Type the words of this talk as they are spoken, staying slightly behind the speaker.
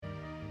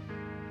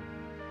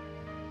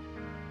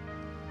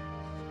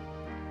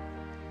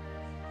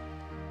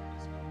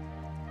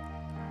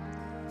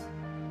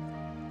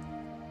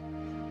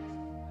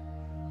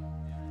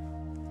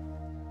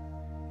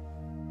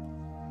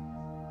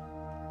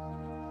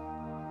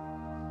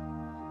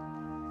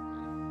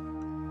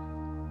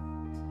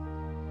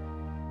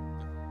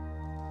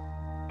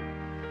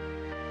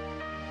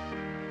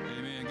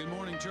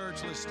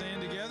church, let's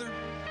stand together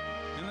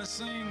and let's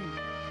sing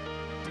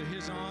to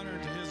His honor,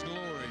 to His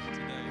glory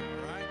today,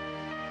 all right?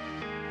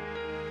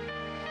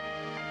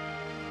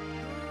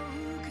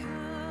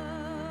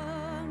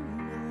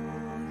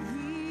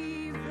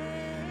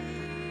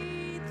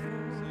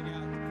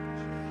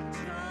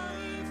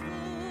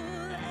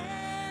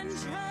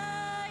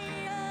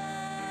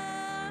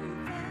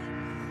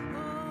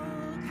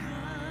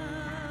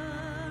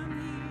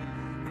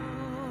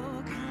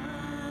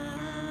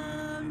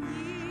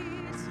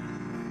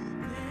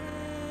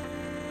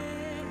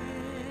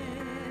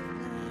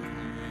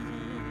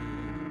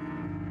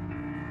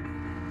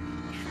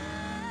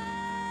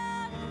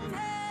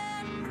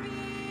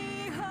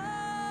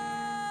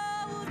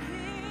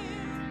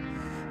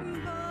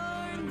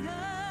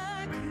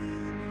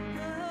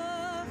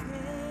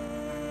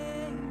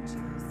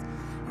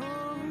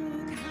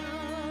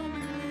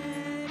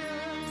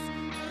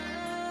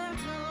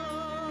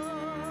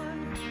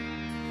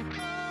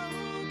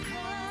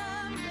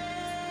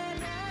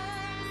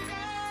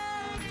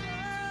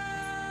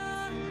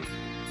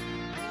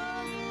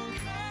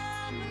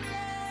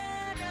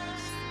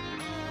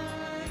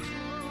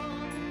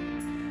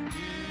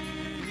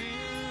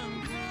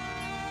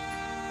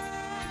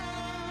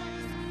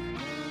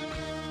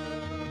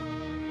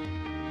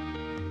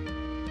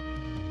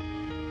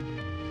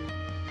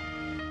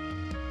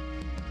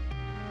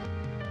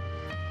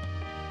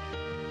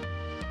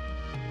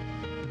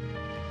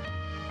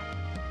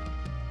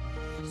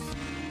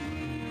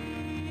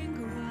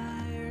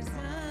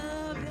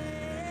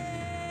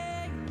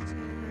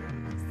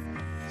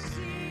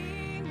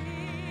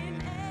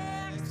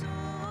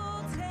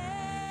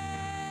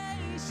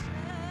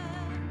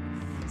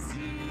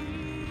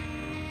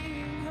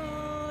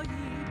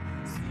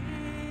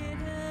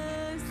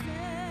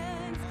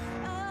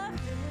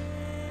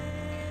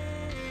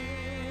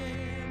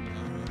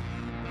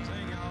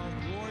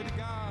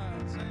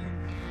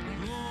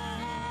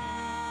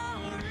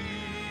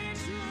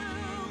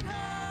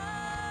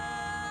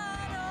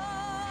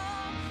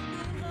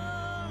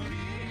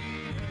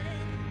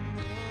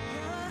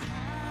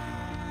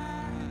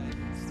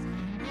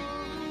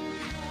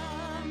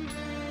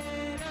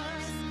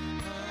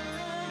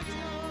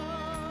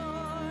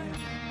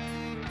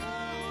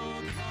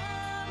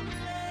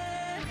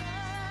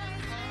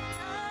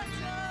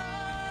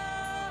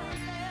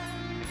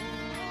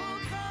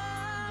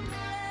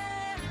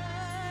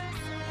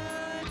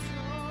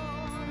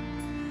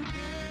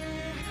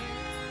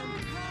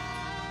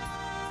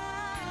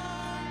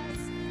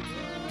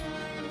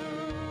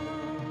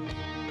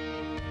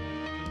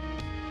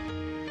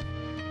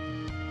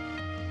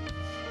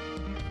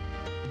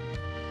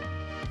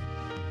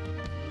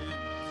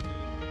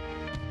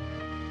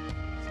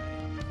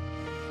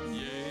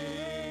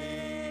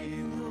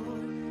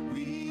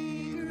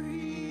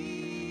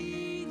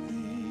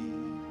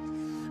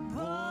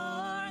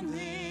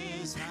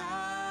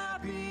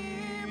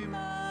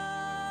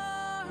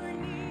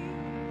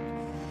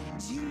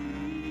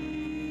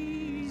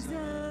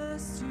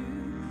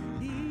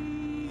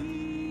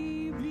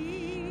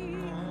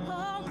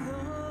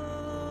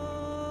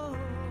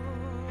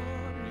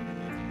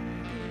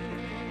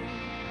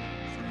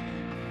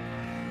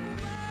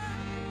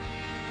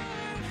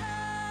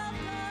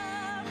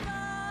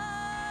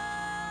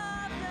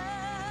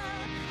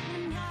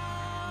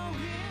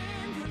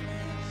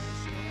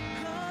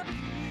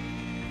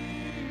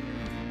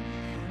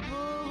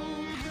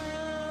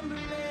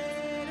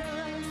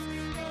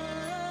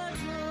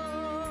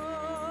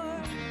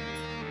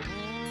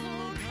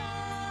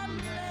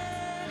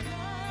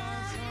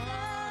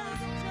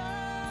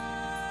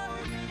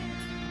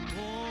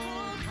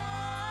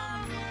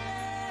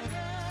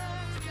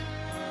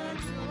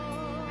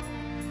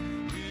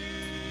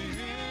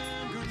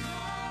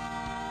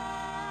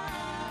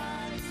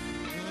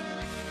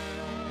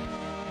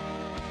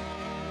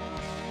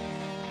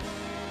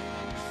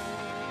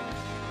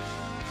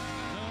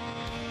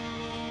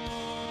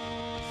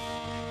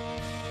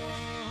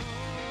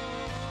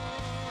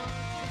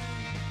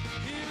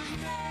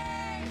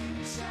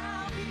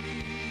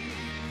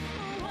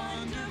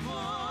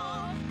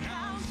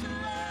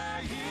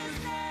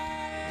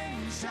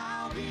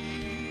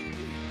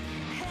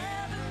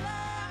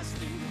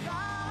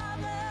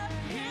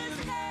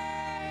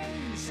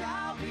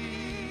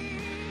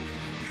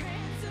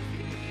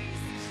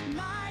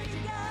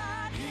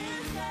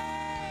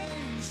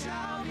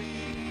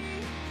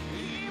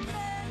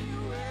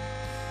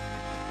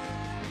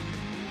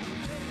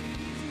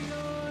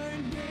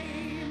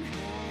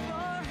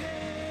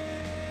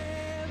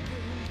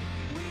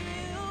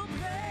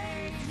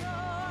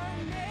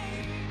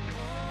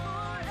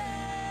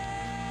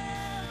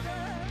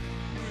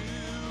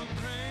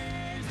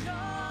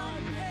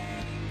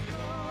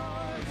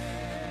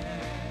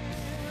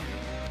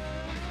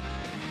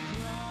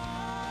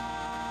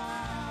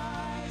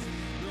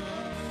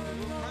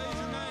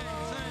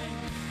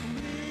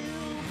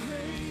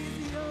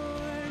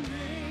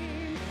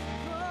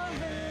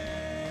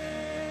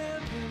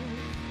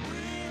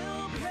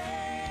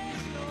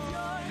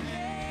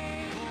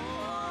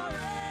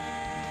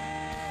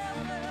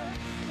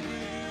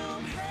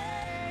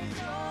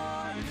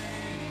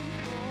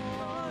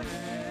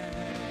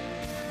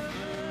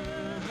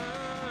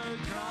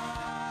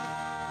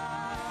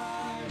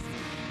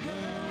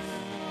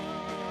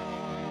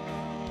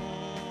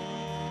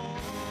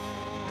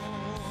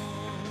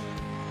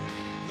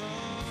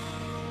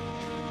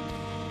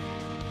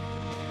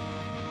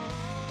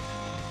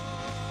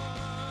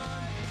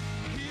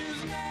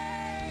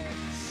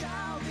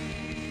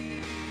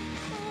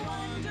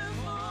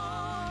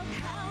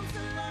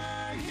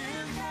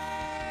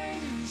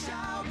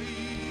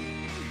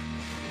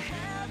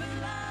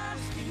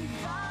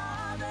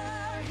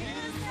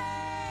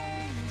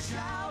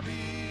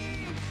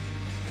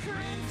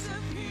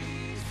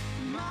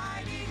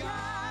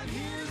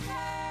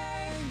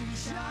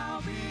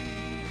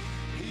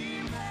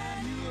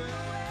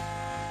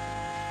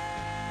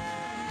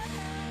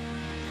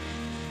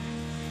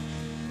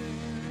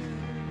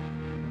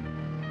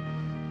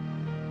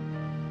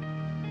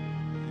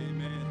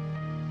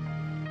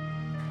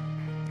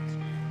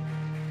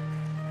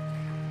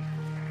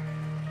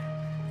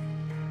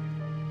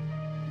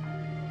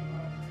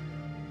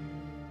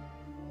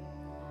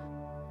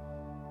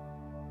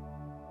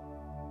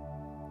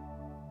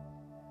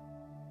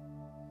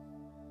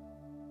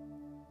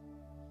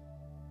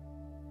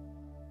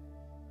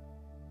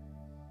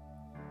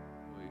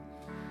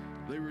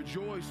 They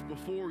rejoice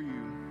before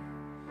you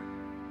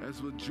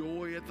as with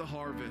joy at the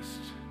harvest,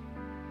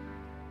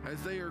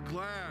 as they are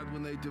glad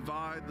when they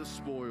divide the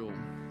spoil.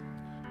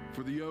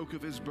 For the yoke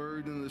of his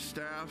burden and the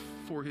staff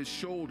for his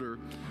shoulder,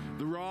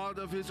 the rod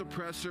of his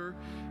oppressor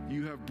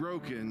you have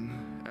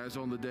broken as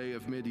on the day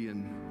of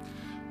Midian.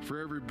 For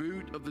every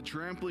boot of the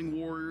trampling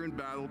warrior in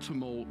battle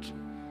tumult,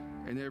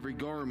 and every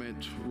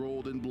garment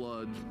rolled in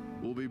blood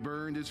will be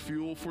burned as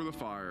fuel for the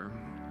fire.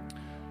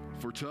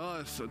 For to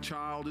us a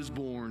child is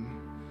born,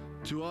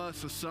 to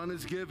us a son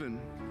is given,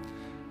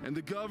 and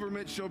the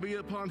government shall be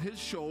upon his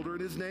shoulder,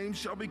 and his name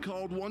shall be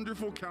called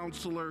Wonderful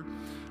Counselor,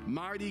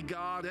 Mighty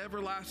God,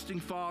 Everlasting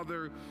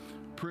Father,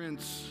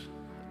 Prince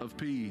of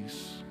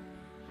Peace.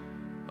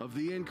 Of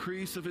the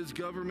increase of his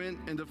government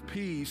and of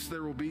peace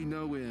there will be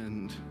no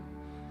end.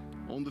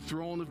 On the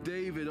throne of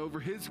David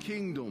over his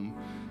kingdom,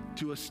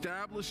 to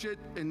establish it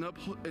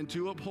and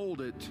to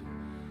uphold it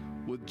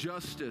with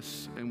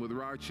justice and with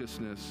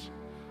righteousness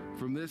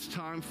from this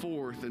time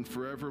forth and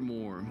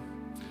forevermore.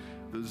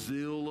 The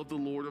zeal of the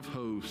Lord of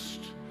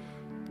hosts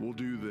will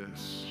do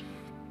this.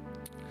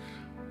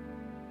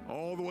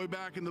 All the way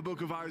back in the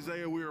book of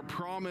Isaiah, we are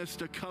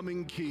promised a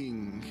coming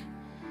king.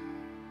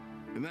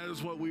 And that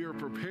is what we are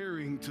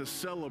preparing to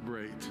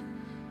celebrate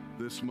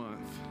this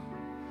month.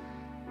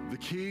 The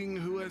King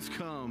who has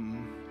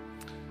come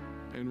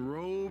and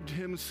robed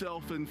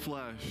himself in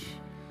flesh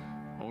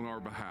on our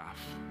behalf.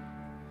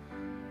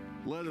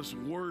 Let us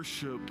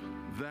worship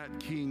that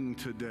King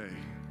today.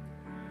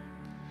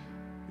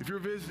 If you're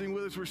visiting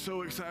with us, we're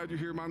so excited you're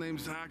here. My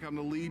name's Zach. I'm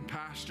the lead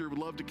pastor. Would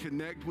love to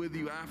connect with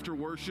you after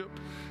worship.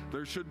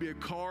 There should be a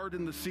card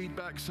in the seat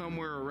back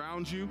somewhere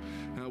around you.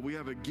 We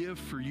have a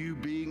gift for you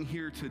being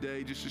here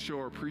today, just to show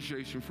our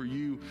appreciation for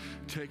you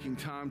taking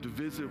time to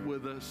visit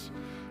with us.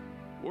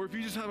 Or if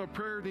you just have a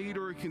prayer need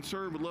or a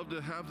concern, we'd love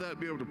to have that,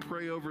 be able to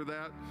pray over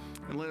that,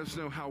 and let us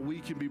know how we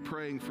can be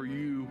praying for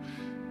you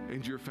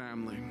and your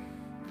family.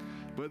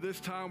 But this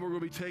time we're going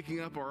to be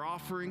taking up our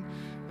offering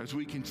as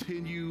we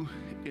continue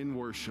in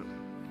worship.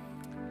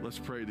 Let's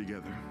pray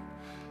together.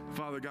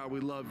 Father God,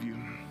 we love you.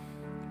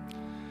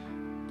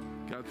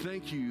 God,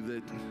 thank you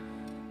that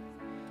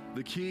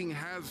the King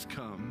has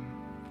come.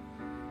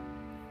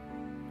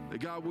 That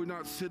God, we're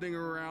not sitting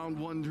around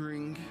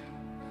wondering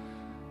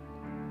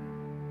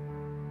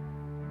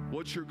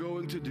what you're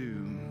going to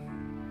do,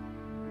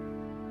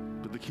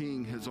 but the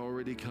King has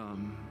already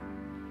come.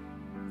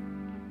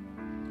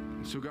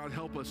 So God,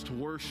 help us to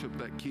worship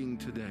that King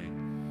today.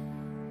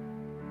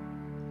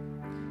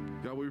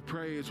 God, we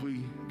pray as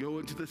we go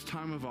into this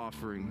time of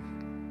offering,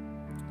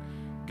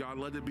 God,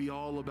 let it be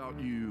all about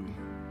you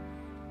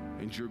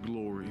and your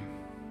glory.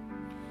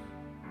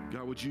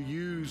 God, would you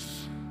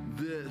use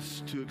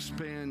this to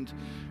expand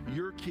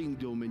your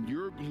kingdom and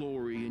your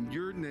glory and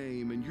your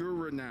name and your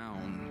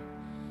renown,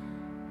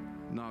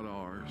 not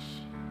ours.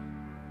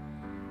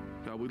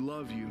 God, we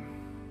love you.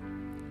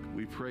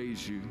 We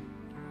praise you.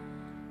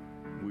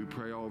 We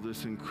pray all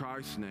this in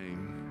Christ's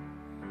name.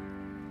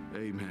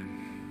 Amen.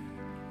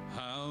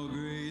 How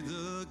great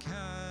the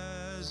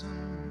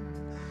chasm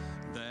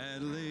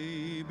that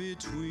lay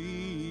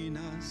between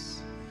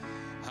us.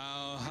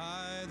 How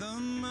high the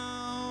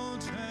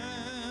mountain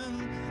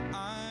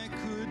I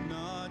could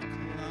not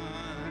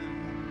climb.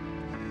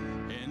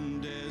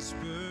 In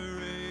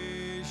desperation,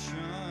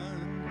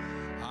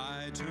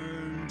 I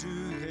turned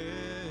to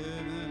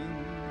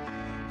heaven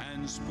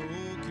and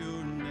spoke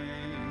your name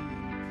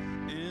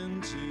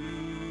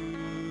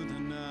into the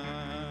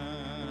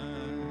night.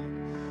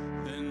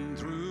 Then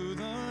through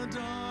the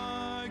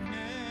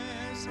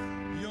darkness,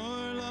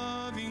 your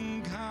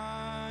loving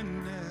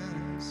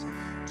kindness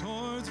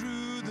tore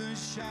through the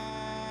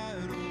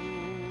shadows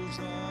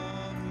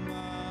of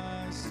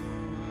my soul.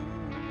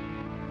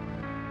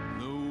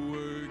 The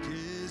work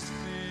is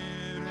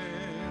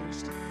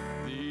finished,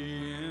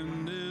 the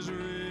end is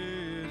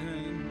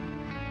written.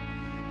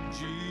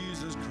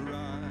 Jesus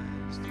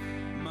Christ,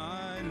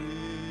 my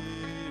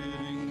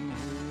living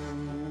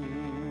hope.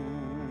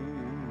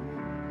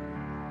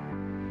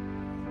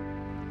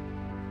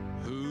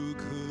 Who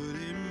could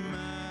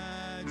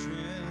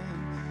imagine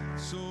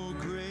so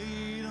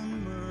great a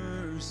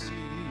mercy?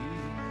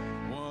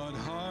 What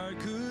heart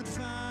could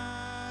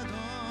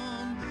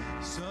fathom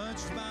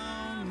such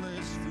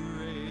boundless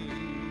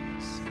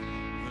grace?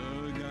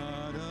 The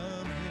God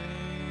of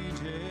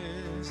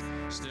ages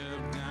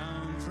stepped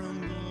down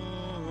from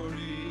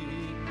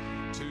glory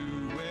to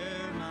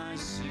wear my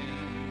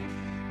sin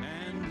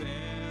and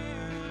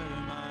bear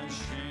my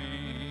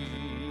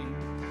shame.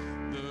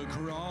 The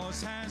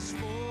cross has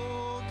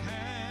spoken,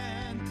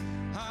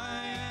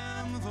 I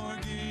am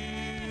forgiven.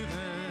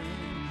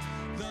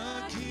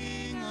 The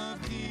King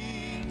of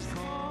Kings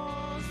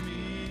calls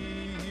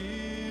me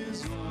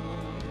his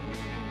own.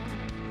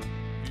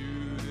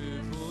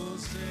 Beautiful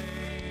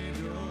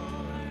Savior,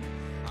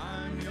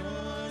 I'm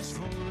yours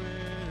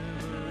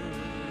forever.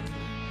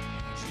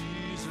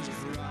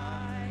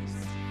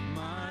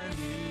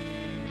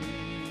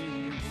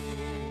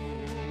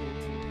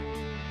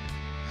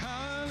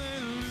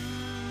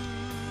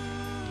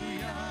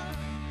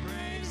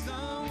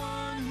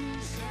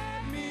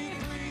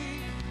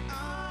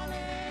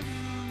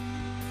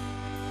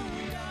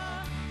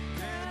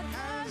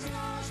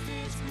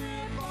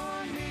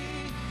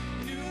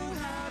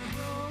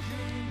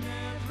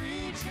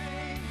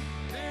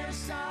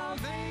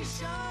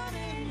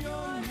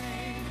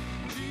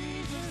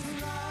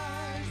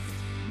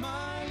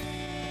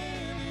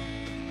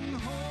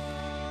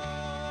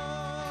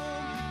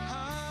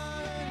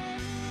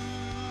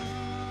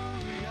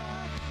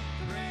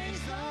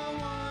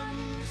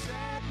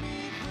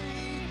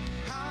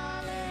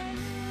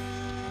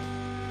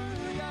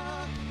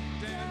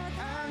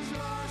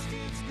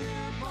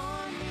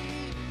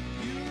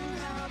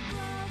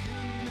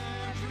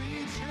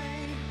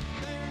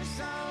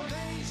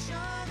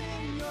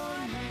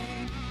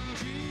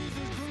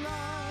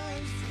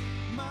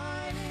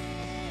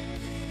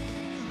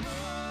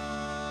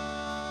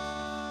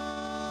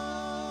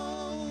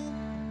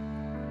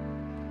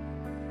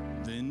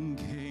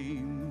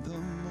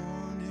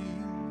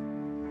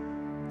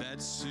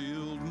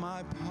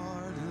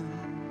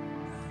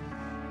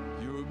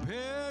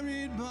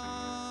 buried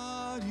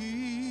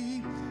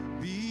body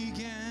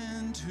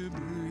began to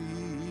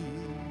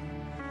breathe.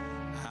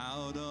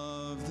 Out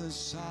of the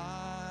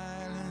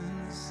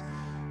silence,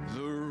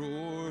 the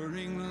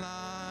roaring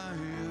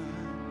lion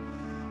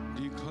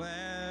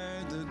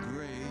declared the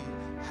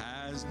grave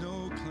has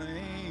no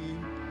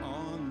claim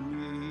on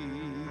me.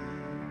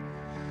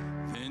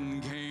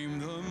 Then came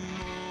the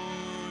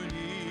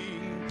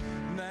morning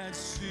that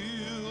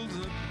sealed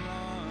the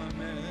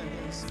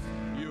promise.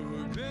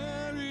 Your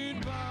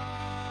buried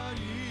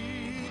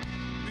body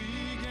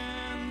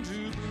began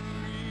to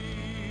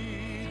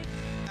breathe.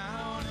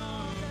 Out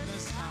of the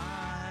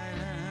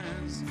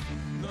silence,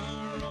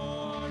 the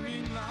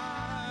roaring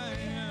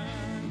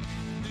lion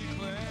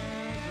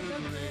declared the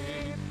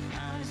grave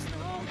has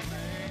no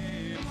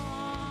claim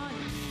on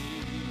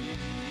me.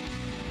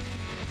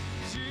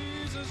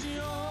 Jesus,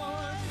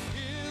 yours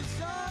is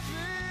the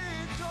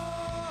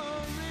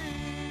victory.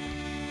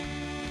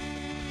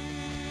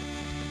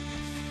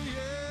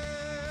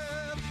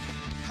 Yeah.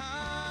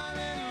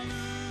 Hallelujah.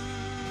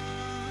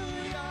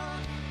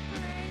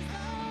 Praise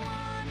the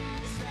one who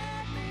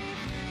set me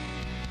free.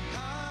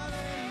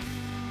 Hallelujah.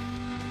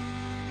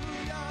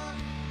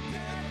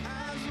 Death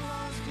has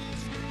lost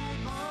its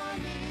grip on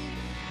me.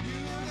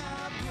 You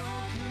have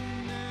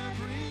broken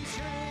every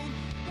chain.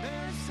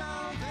 There's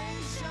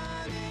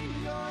salvation in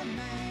your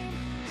name.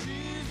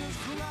 Jesus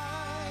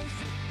Christ,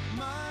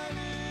 my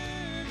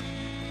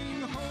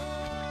living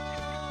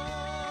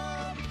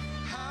hope.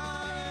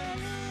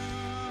 Hallelujah.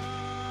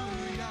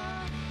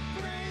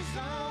 Praise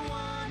the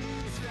one who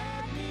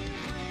set me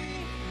free.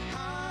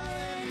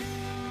 Hallelujah.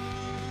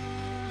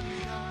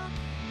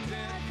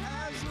 Death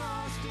has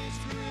lost its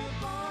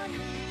grip on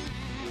me.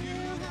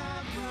 You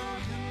have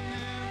broken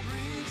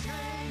every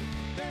chain.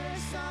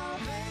 There's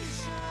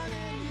salvation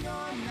in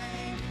your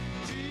name.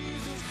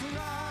 Jesus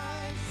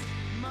Christ,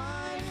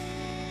 my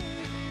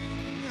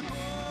living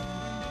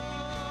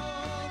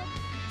hope.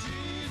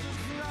 Jesus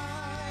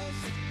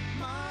Christ,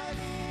 my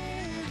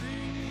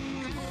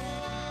living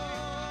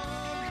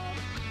hope.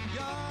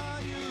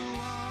 God, you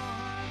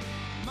are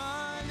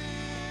my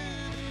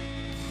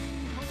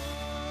living hope.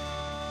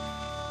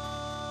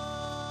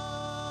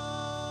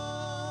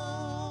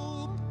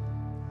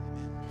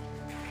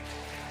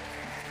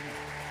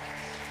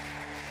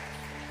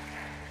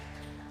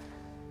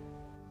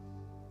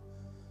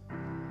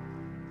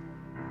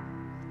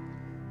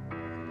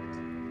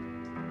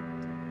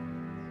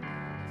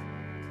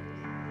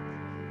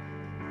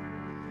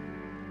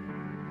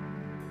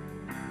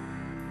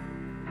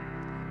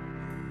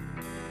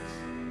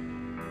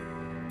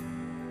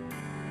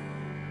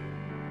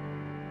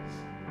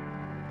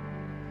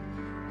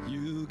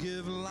 You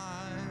give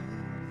life,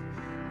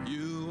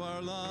 you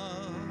are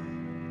love,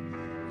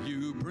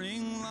 you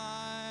bring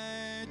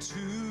light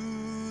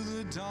to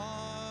the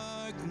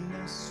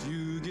darkness,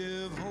 you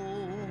give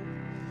hope,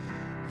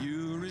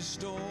 you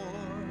restore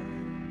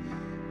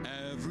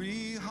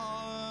every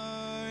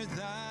heart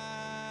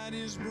that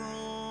is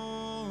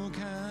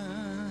broken.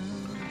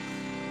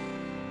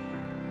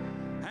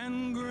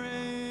 And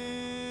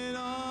great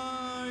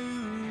are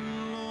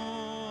you,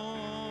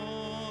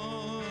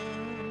 Lord.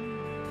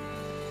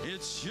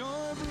 It's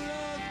your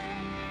breath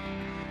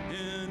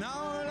in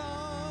our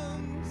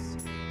lungs,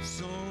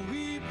 so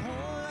we pour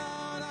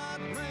out our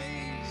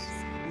praise.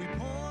 We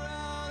pour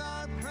out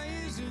our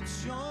praise.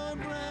 It's your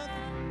breath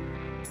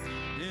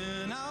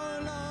in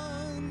our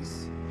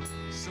lungs,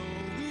 so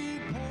we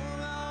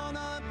pour out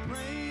our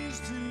praise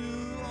to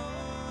you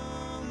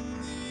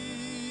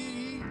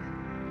only.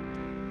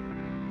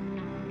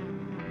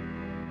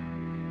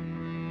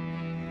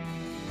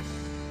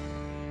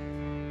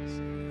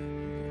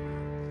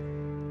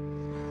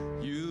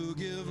 You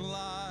give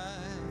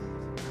life,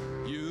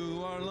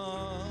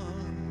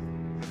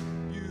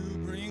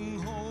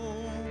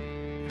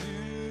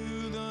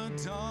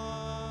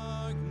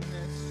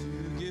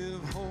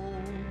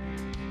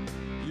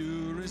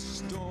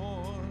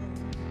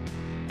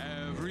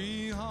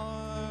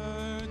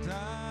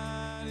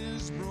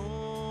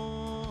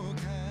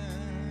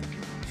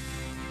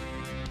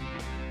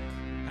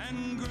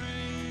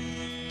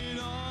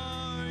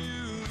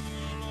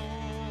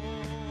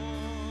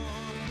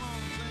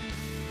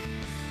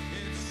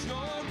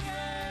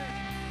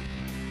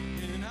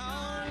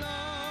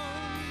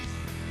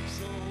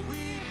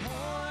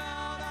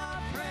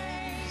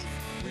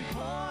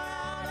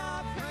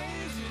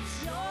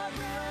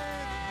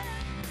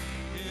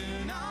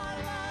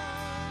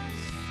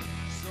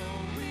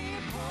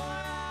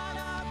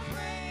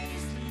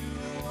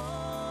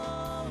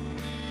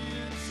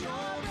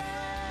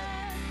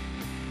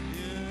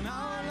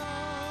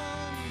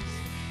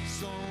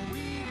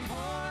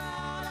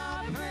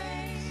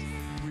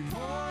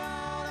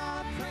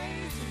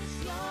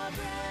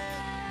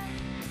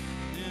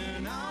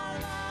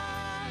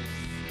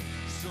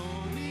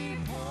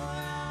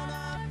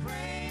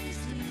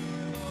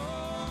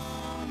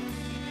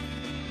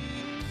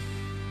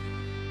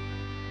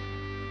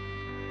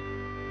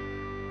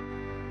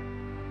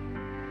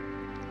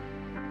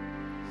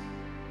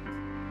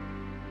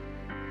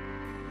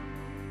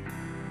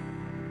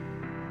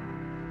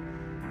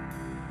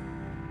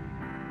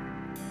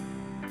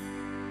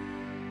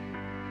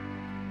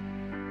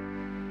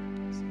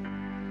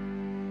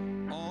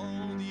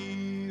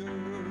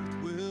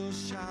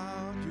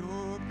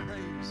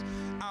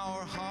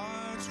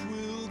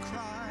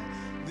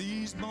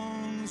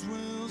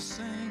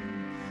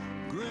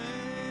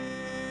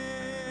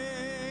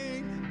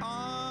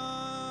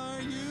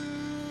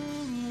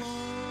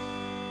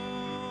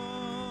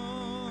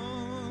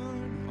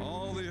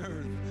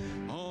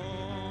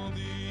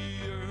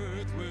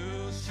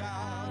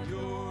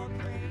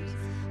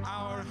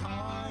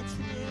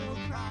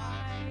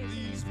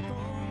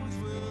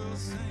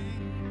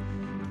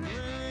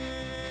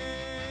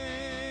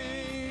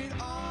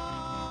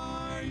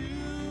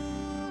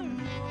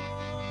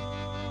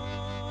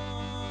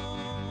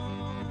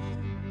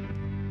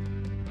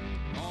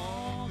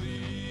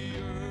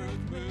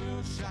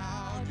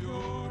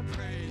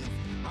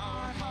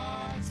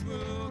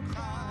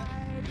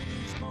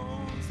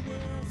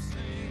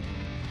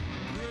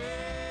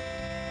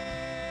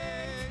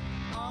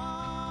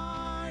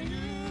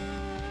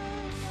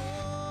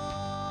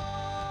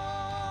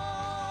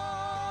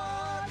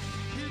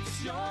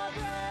 It's your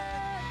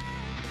breath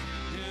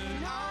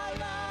in our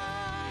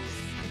lungs.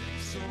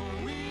 So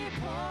we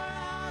pour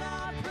out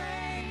our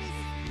praise.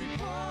 We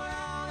pour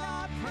out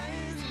our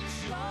praise.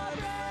 It's your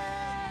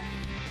breath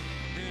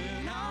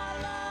in our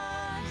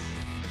lungs.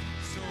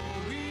 So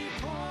we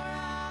pour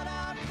out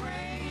our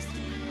praise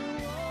to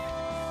you.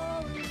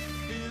 Oh,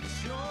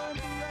 it's your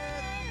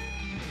breath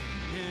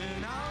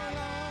in our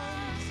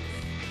lungs.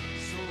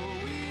 So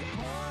we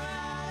pour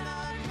out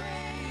our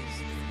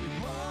praise. We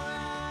pour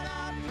out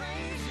our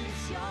praise.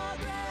 It's your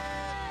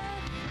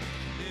breath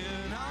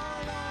in our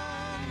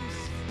lungs.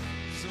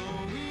 So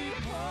we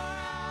pour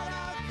out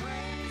our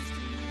praise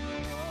to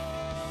you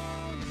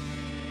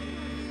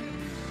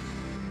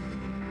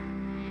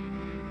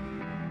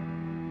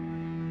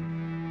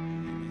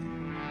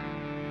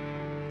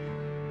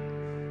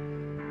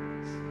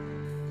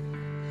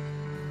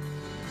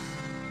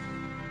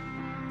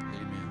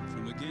Amen.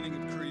 From the beginning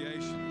of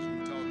creation, as we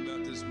were talking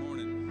about this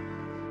morning,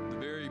 the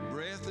very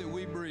breath that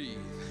we breathe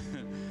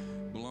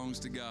belongs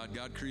to God.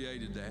 God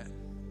created that.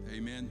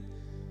 Amen.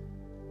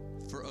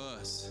 For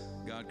us,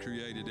 God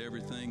created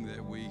everything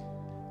that we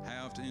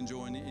have to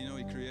enjoy. And you know,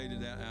 He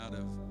created that out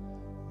of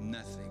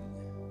nothing.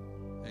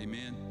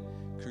 Amen.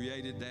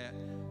 Created that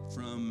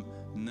from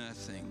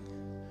nothing.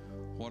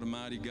 What a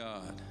mighty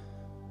God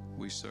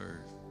we serve.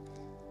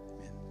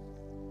 Amen.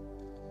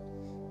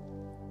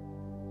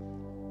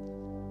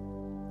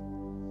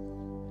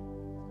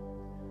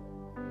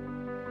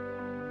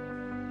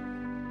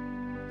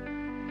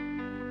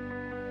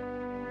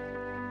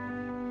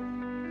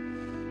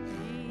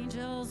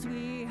 Angels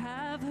we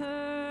have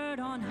heard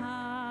on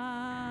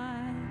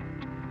high,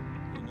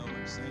 You know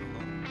it, sing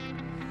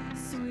along.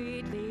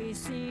 sweetly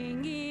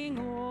singing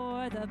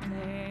o'er the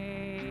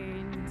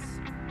plains,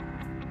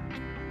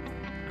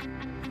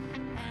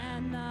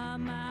 and the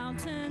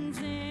mountains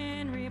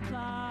in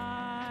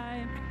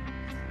reply,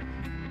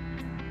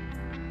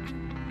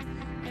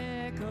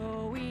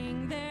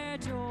 echoing their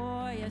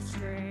joyous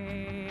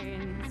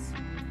strains.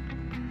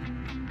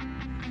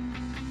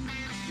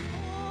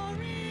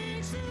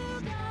 Glory to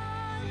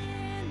God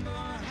in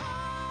the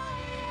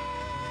highest.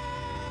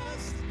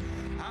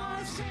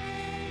 Our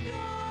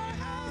Savior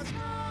has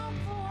come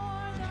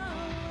for the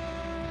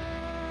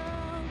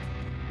world.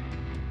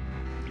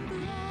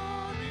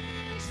 Glory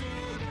to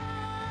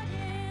God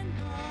in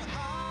the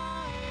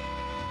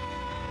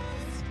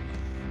highest.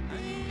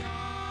 The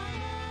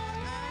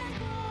honor and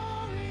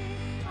glory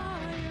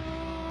are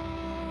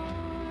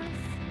yours.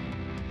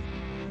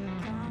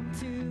 Come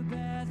to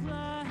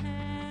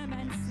Bethlehem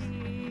and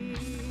see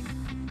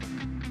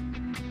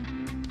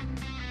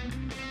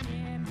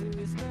Him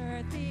whose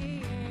birth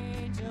the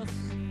angels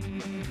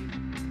sing.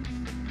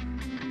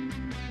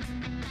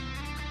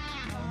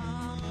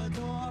 Come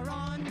adore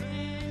on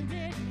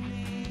bended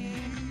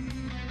knee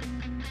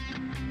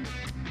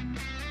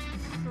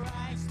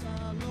Christ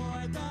the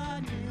Lord,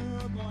 the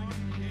newborn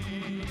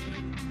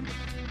King.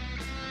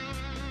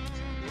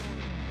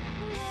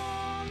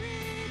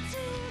 Glory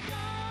to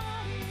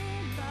God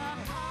in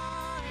the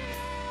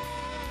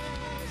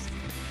highest.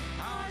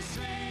 Our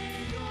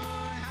Savior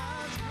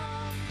has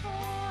come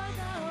for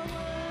the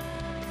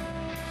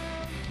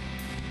world.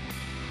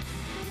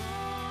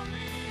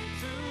 Glory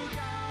to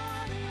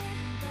God in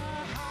the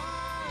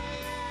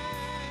highest.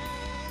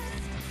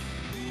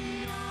 The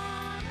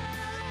honor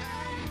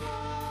and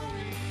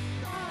glory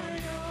are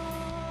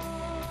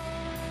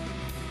yours.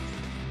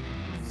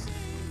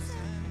 Saints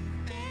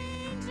and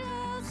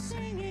angels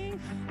singing,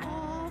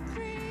 all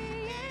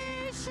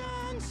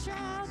creation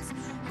shouts,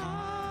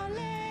 hallelujahs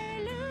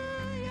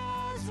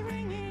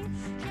ringing.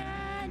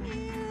 Can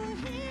you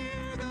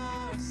hear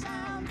the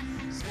sound?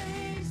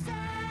 Saints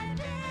and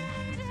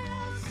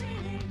angels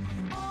singing,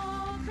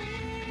 all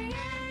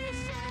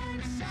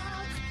creation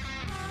shouts,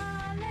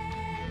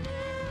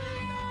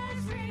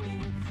 hallelujahs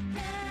ringing.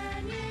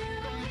 Can you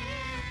hear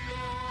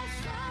the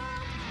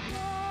sound?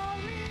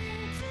 Glory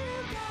to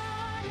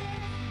God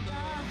in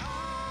the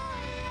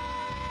highest.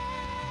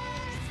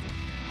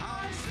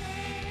 Our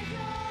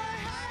Savior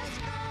has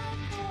come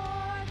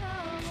for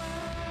the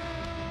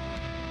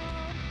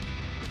world.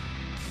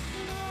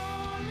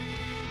 Glory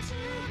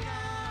to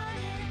God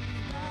in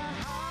the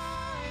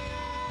highest.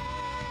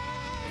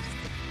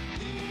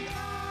 The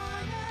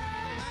honor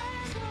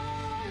and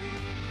glory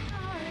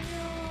are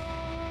yours.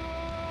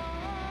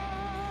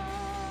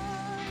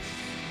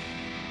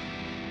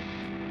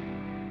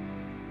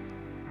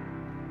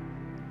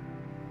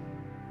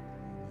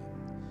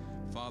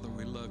 Father,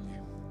 we love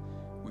you.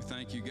 We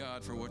thank you,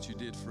 God, for what you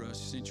did for us.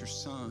 You sent your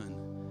Son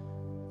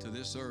to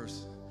this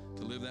earth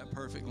to live that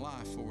perfect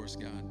life for us,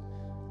 God,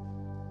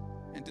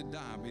 and to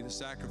die, be the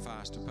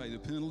sacrifice to pay the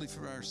penalty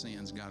for our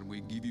sins. God,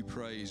 we give you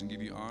praise and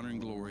give you honor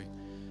and glory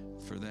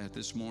for that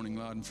this morning,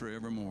 God, and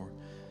forevermore.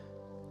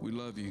 We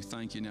love you.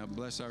 Thank you. Now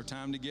bless our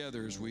time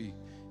together as we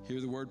hear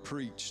the word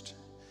preached.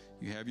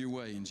 You have your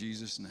way in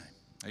Jesus' name.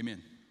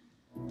 Amen.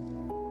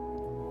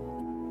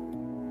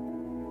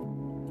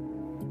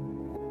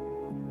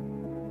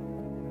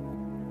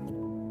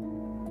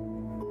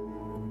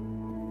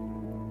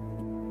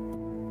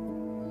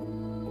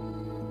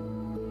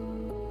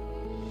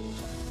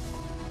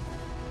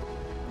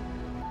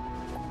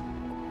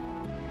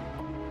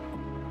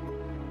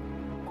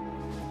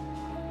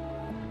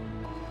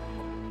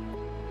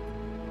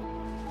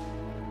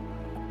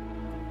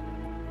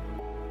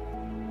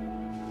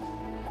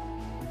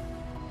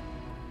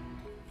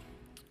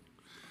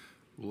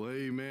 Well,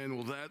 amen.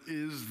 Well, that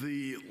is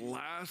the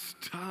last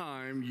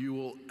time you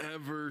will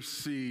ever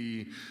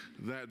see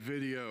that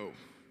video,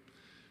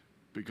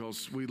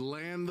 because we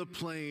land the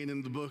plane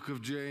in the book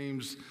of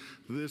James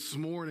this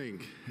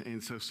morning.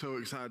 And so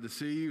excited to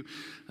see you.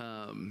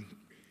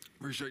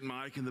 Appreciate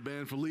Mike and the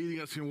band for leading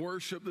us in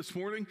worship this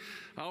morning.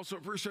 I also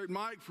appreciate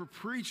Mike for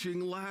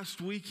preaching last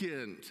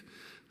weekend.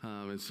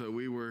 And so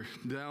we were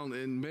down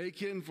in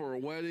Macon for a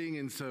wedding,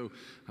 and so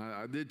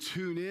I did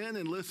tune in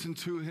and listen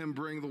to him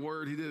bring the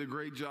word. He did a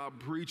great job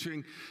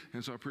preaching,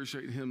 and so I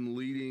appreciate him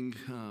leading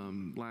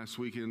last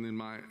weekend in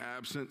my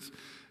absence.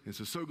 And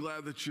so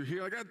glad that you're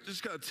here.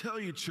 Just got to tell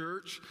you,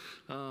 church,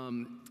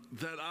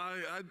 that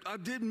I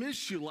did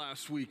miss you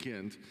last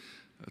weekend.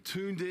 I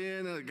tuned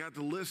in, and I got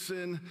to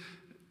listen.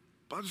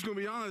 But I'm just going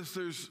to be honest,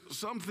 there's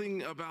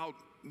something about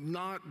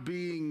not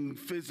being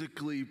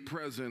physically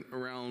present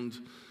around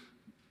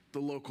the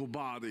local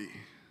body.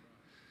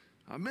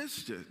 I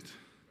missed it.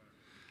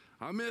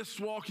 I missed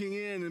walking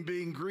in and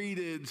being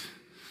greeted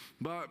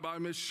by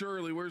Miss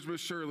Shirley. Where's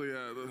Miss Shirley at?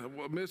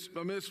 I missed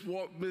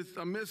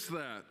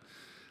that.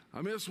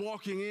 I miss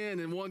walking in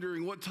and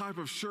wondering what type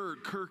of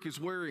shirt Kirk is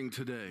wearing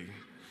today.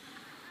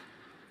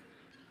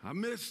 I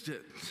missed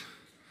it.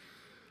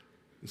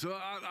 So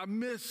I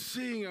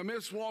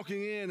miss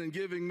walking in and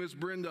giving Miss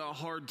Brenda a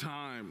hard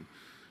time.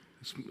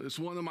 It's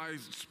one of my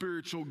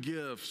spiritual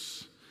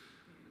gifts.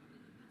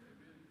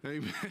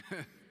 Amen.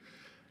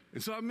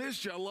 And so I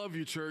missed you. I love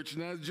you, church.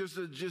 And just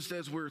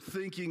as we're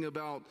thinking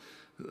about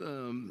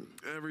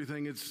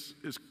everything, it's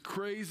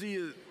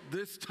crazy.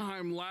 This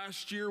time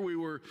last year, we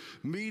were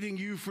meeting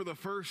you for the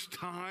first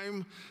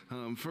time,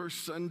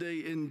 first Sunday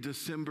in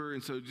December.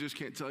 And so just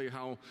can't tell you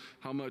how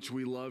much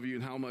we love you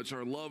and how much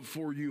our love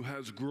for you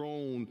has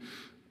grown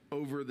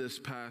over this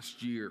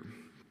past year.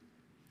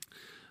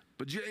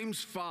 But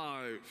James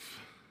 5,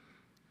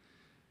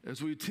 as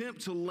we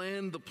attempt to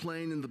land the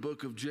plane in the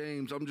book of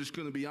James, I'm just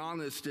going to be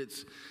honest,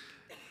 it's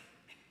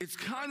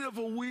kind of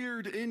a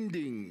weird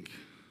ending,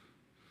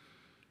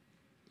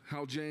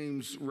 how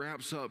James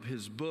wraps up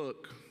his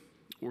book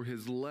or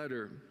his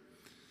letter.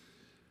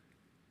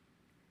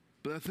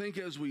 But I think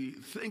as we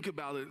think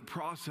about it and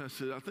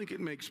process it, I think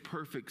it makes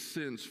perfect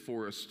sense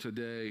for us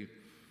today.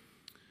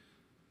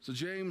 So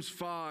James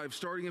 5,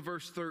 starting in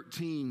verse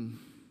 13,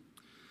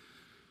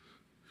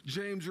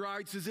 James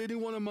writes, "Is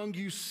anyone among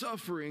you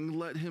suffering?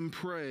 Let him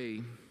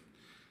pray.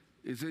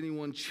 Is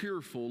anyone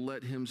cheerful?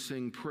 Let him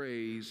sing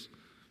praise.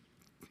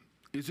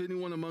 Is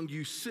anyone among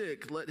you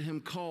sick? Let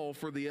him call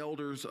for the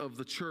elders of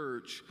the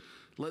church.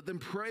 Let them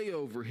pray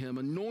over him,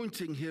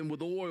 anointing him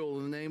with oil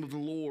in the name of the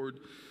Lord.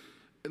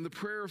 And the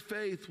prayer of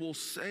faith will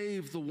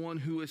save the one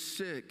who is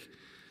sick,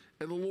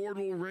 and the Lord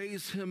will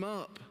raise him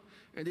up.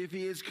 And if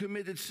he has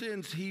committed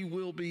sins, he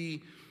will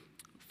be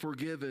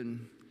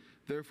forgiven.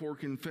 Therefore,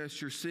 confess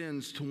your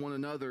sins to one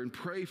another and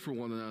pray for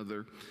one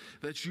another,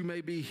 that you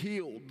may be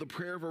healed. The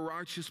prayer of a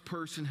righteous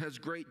person has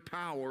great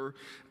power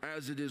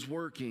as it is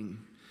working.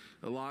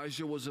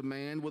 Elijah was a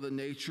man with a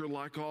nature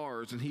like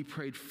ours, and he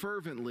prayed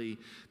fervently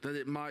that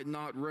it might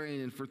not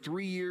rain. And for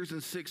 3 years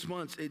and 6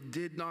 months, it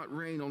did not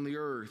rain on the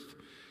earth.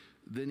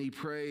 Then he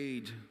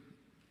prayed,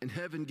 and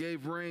heaven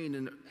gave rain,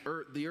 and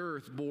the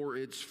earth bore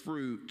its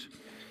fruit.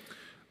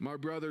 My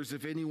brothers,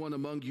 if anyone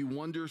among you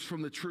wanders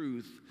from the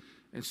truth,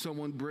 and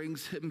someone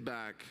brings him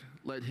back,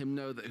 let him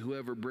know that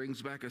whoever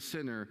brings back a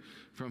sinner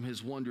from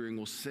his wandering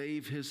will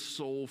save his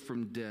soul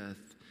from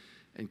death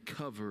and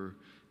cover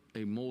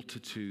a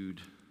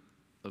multitude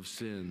of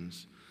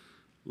sins."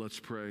 Let's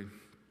pray.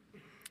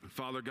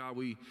 Father God,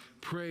 we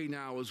pray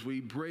now as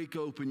we break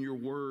open your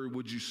word,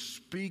 would you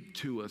speak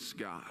to us,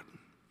 God?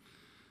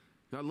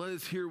 God, let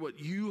us hear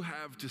what you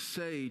have to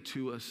say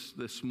to us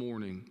this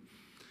morning.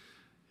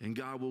 And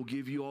God, will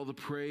give you all the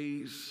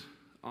praise,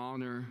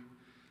 honor,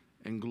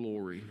 and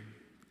glory.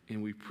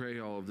 And we pray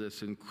all of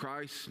this in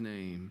Christ's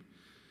name.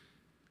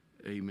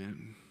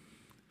 Amen.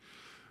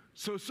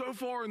 So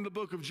far in the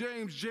book of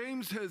James,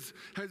 James has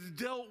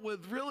dealt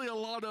with really a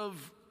lot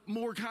of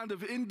more kind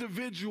of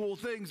individual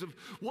things of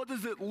what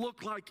does it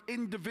look like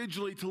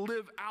individually to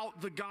live out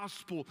the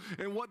gospel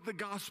and what the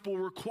gospel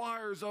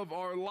requires of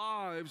our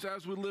lives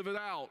as we live it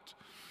out.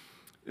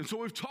 And so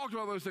we've talked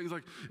about those things,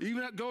 like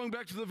even going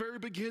back to the very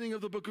beginning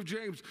of the book of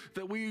James,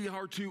 that we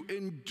are to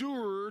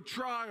endure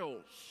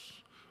trials.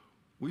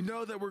 We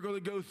know that we're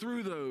going to go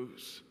through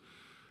those.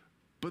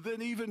 But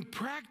then even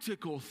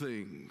practical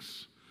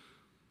things,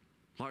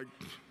 like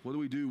what do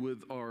we do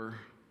with our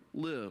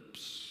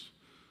lips,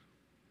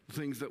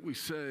 things that we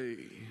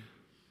say.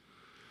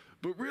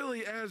 But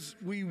really, as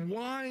we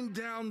wind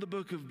down the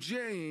book of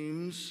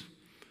James,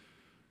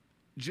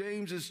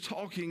 James is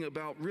talking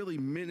about really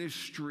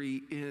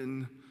ministry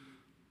in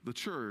the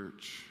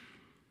church.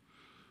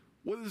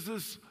 What does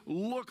this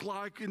look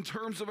like in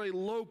terms of a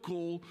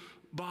local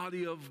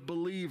body of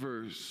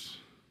believers?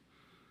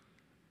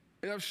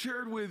 And I've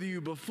shared with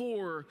you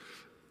before,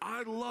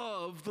 I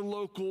love the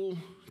local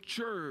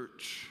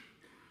church.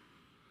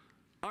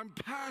 I'm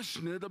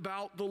passionate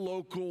about the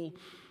local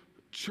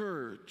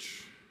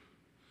church.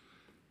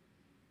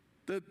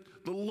 that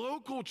the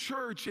local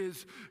church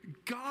is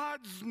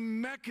God's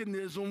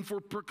mechanism for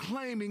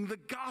proclaiming the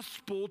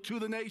gospel to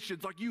the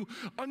nations. Like, you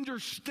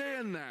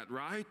understand that,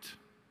 right?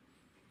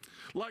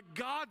 Like,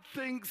 God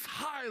thinks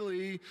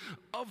highly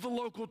of the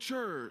local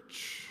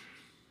church.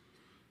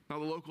 Now,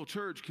 the local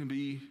church can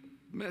be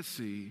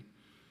messy.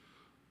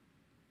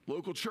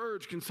 Local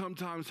church can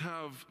sometimes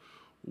have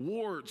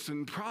warts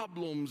and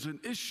problems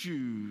and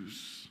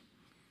issues.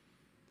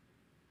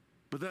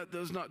 But that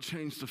does not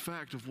change the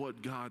fact of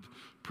what God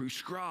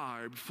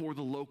prescribed for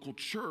the local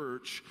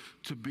church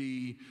to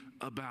be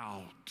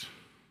about.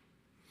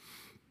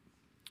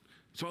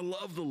 So I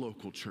love the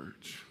local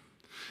church.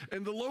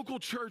 And the local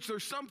church,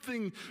 there's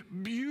something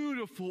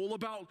beautiful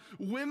about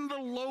when the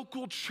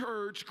local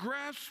church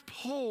grasps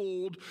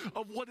hold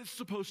of what it's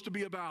supposed to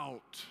be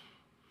about.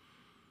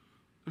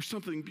 There's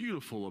something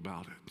beautiful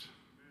about it.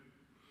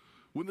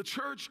 When the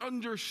church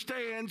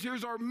understands,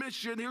 here's our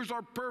mission, here's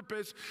our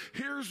purpose,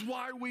 here's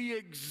why we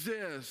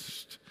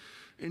exist,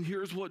 and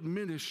here's what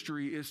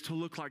ministry is to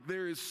look like.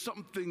 There is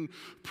something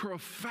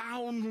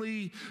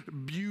profoundly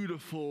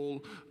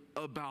beautiful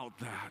about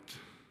that.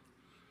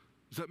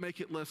 Does that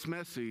make it less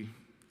messy?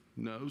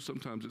 No,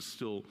 sometimes it's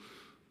still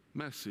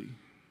messy.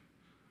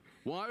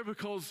 Why?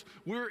 Because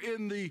we're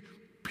in the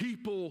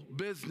people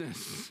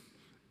business,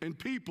 and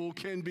people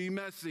can be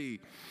messy.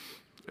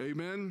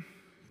 Amen?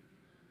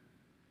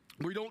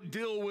 We don't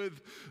deal with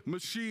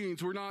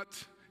machines. We're not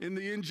in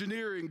the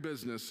engineering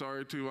business.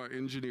 Sorry to my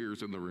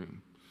engineers in the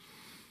room.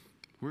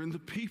 We're in the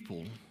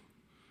people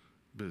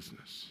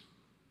business.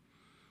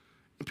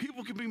 And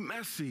people can be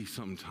messy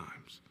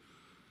sometimes.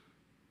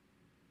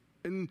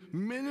 And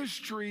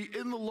ministry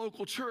in the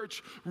local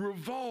church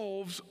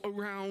revolves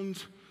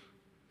around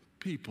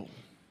people.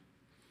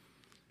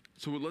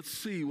 So let's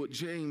see what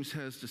James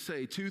has to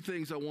say. Two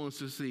things I want us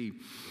to see.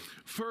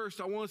 First,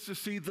 I want us to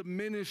see the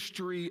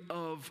ministry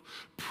of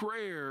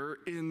prayer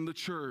in the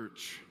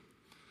church.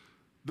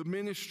 The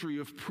ministry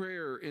of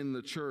prayer in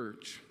the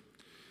church.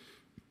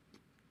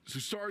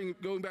 So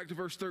going back to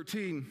verse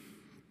 13.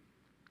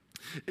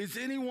 Is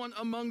anyone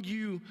among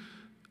you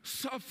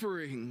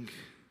suffering?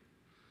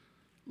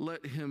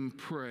 Let him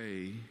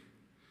pray.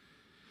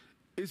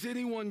 Is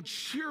anyone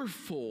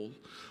cheerful?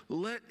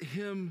 Let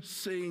him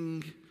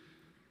sing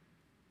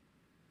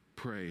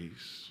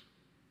praise.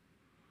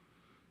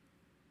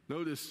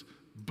 Notice,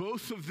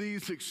 both of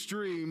these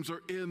extremes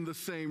are in the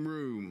same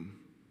room.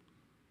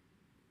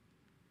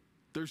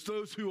 There's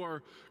those who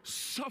are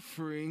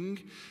suffering,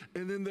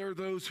 and then there are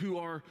those who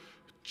are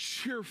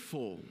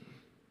cheerful.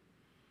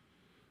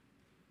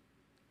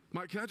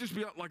 Mike, can I just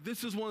be out? Like,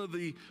 this is one of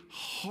the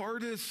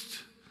hardest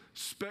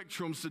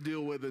spectrums to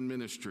deal with in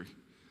ministry.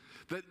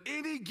 That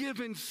any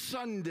given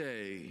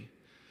Sunday,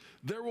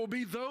 there will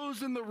be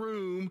those in the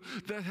room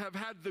that have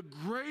had the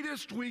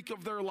greatest week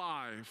of their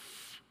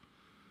life.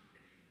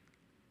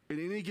 And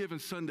any given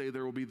Sunday,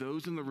 there will be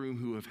those in the room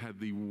who have had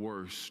the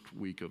worst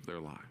week of their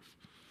life.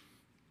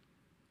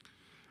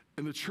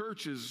 And the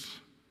church is,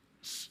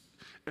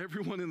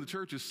 everyone in the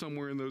church is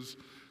somewhere in those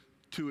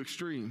two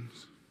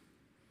extremes.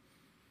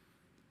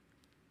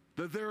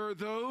 That there are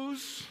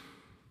those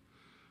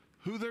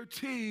who their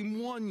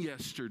team won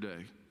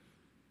yesterday.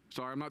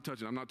 Sorry, I'm not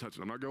touching. I'm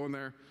not going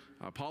there.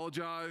 I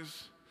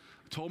apologize.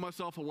 I told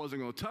myself I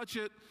wasn't going to touch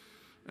it,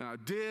 and I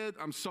did.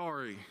 I'm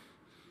sorry.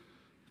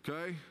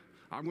 Okay?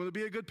 I'm going to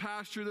be a good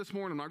pastor this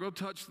morning. I'm not going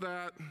to touch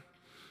that.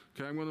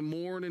 Okay? I'm going to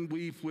mourn and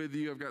weep with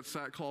you. I've got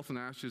sackcloth and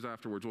ashes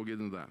afterwards. We'll get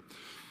into that.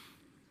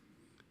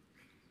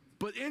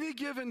 But any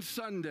given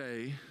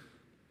Sunday,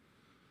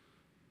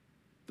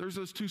 there's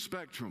those two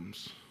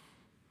spectrums.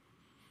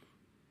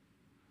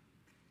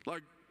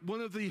 Like,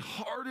 one of the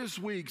hardest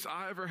weeks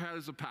I ever had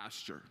as a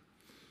pastor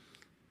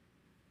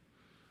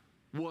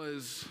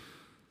was,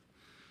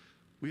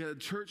 we had a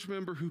church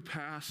member who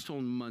passed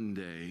on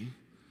Monday.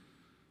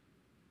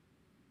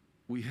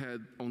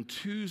 On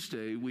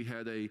Tuesday, we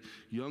had a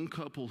young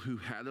couple who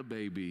had a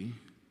baby.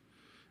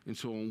 And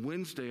so on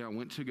Wednesday, I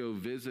went to go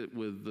visit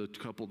with the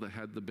couple that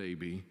had the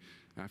baby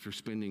after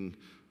spending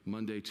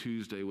Monday,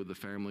 Tuesday with the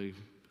family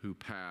who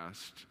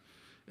passed.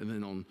 And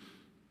then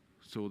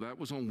so that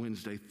was on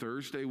Wednesday.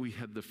 Thursday, we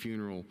had the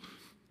funeral.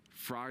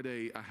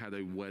 Friday, I had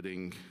a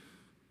wedding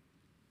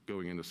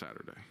going into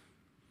Saturday.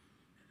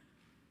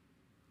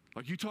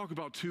 Like, you talk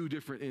about two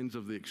different ends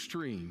of the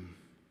extreme.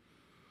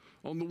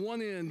 On the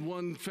one end,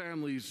 one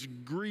family's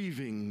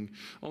grieving.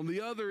 On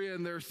the other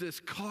end, there's this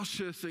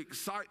cautious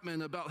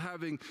excitement about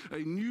having a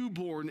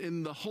newborn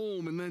in the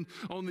home. And then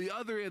on the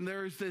other end,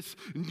 there's this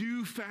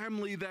new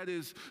family that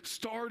is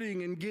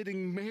starting and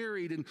getting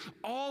married. And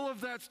all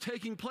of that's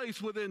taking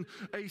place within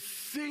a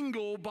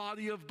single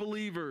body of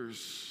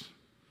believers.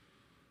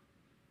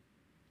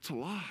 It's a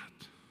lot.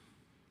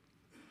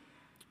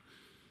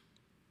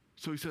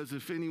 So he says,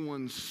 if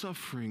anyone's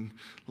suffering,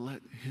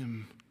 let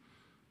him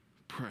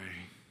pray.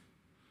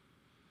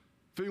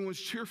 If anyone's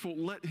cheerful,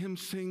 let him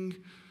sing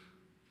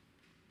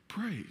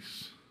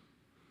praise.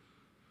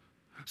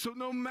 So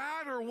no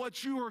matter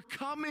what you are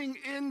coming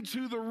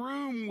into the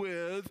room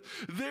with,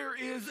 there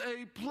is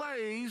a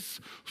place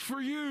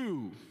for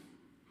you.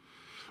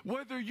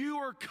 Whether you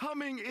are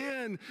coming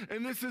in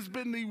and this has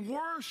been the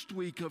worst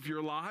week of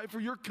your life,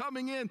 or you're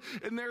coming in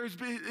and it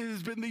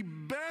has been the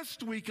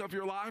best week of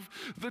your life,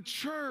 the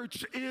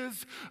church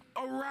is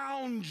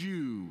around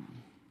you.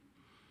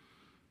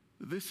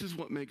 This is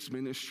what makes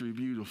ministry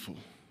beautiful.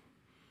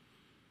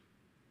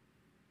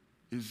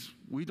 Is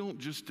we don't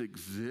just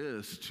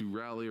exist to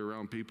rally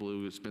around people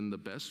who it's been the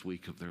best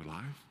week of their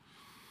life.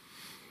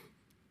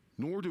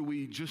 Nor do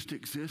we just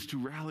exist to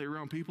rally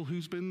around people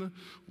who's been the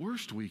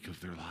worst week of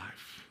their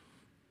life.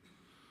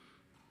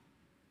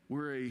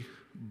 We're a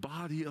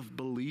body of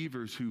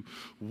believers who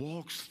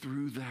walks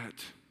through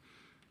that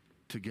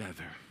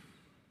together.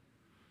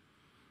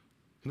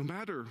 No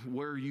matter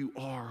where you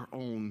are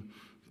on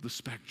the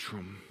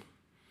spectrum,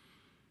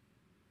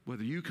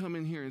 whether you come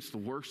in here and it's the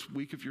worst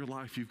week of your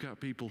life, you've got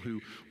people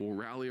who will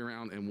rally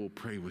around and will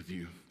pray with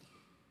you.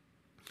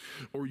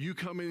 Or you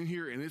come in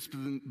here and it's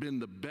been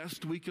the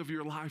best week of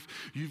your life,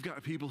 you've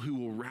got people who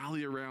will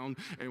rally around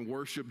and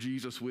worship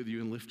Jesus with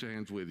you and lift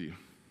hands with you.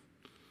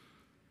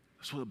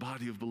 That's what a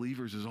body of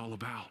believers is all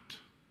about.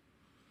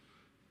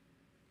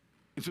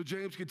 And so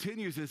James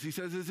continues this. He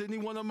says, is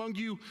anyone among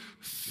you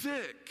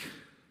sick?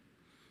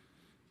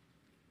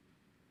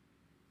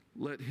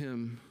 Let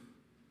him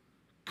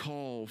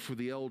call for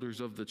the elders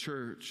of the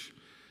church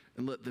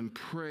and let them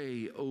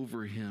pray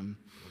over him,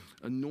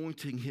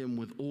 anointing him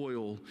with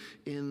oil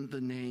in the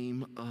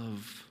name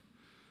of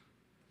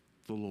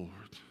the Lord.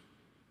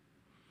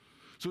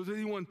 So is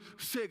anyone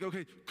sick?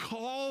 Okay,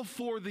 call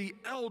for the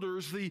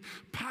elders, the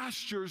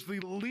pastors, the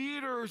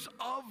leaders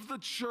of the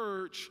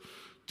church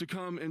to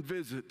come and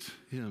visit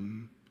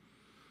him,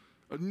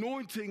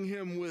 anointing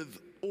him with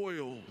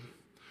oil.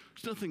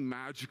 There's nothing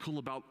magical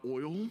about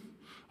oil.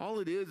 All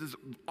it is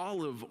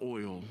olive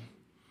oil.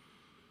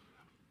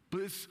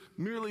 But it's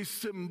merely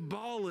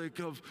symbolic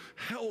of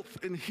health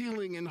and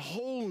healing and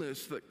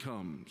wholeness that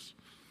comes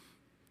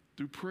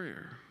through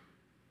prayer.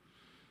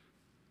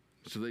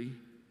 So they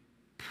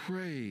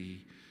pray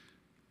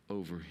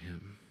over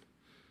him,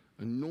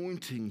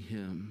 anointing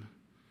him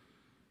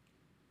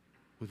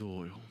with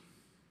oil.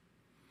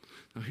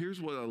 Now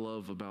here's what I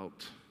love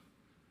about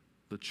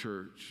the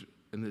church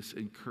and this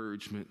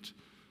encouragement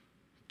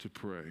to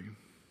pray.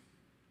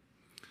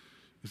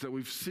 Is that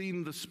we've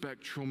seen the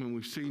spectrum and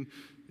we've seen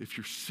if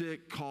you're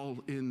sick, call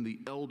in the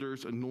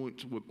elders,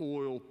 anoint with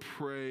oil,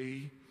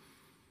 pray.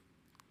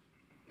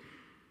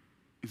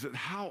 Is that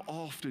how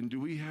often do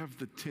we have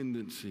the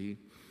tendency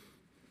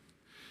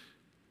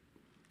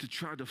to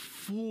try to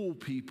fool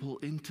people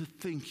into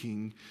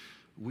thinking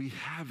we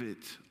have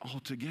it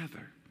all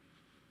together?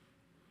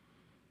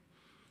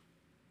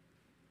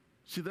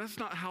 See, that's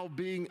not how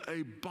being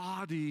a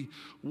body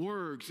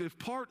works. If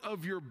part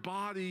of your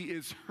body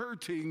is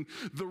hurting,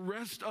 the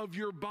rest of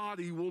your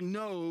body will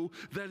know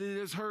that it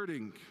is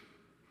hurting.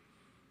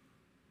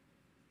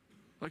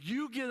 Like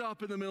you get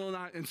up in the middle of the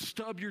night and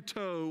stub your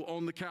toe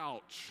on the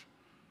couch.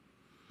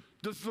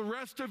 Does the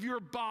rest of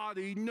your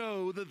body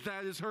know that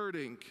that is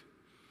hurting?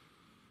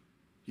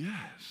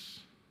 Yes.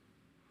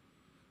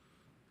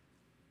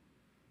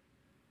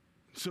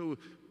 So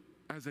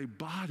as a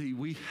body,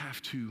 we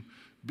have to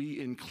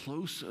be in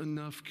close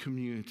enough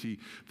community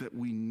that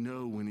we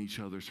know when each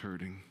other's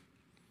hurting.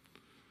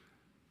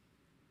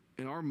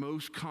 And our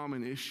most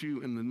common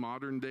issue in the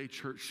modern day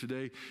church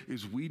today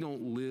is we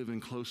don't live in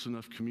close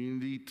enough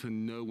community to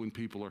know when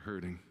people are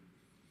hurting.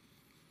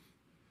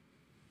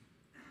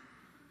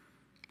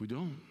 We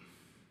don't.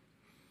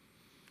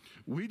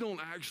 We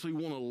don't actually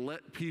want to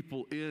let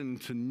people in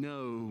to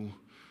know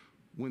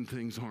when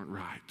things aren't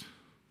right,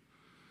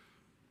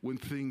 when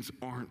things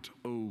aren't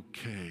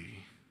okay.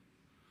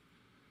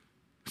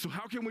 So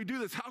how can we do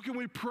this? How can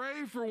we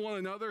pray for one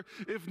another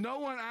if no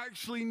one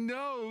actually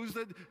knows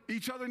that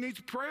each other needs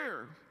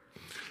prayer?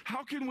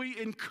 How can we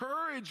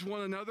encourage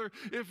one another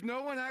if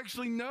no one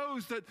actually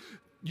knows that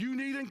you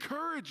need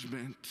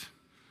encouragement?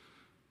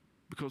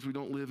 Because we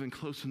don't live in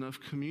close enough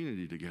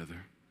community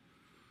together.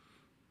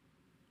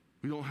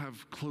 We don't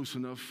have close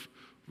enough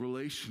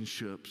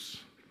relationships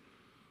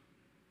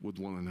with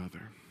one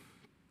another.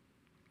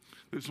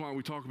 This is why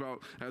we talk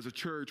about as a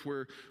church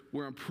where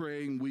I'm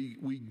praying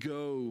we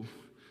go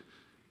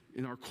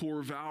in our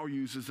core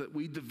values is that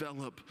we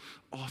develop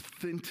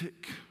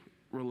authentic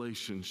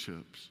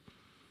relationships.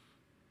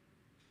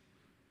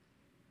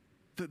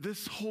 That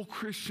this whole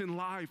Christian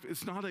life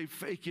is not a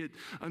fake it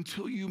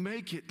until you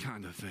make it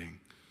kind of thing.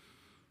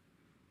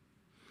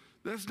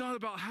 That's not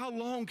about how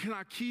long can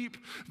I keep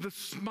the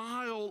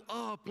smile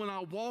up when I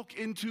walk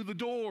into the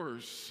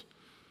doors.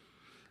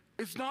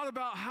 It's not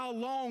about how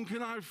long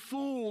can I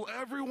fool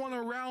everyone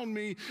around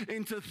me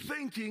into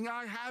thinking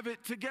I have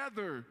it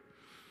together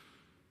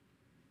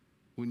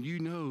when you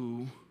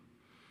know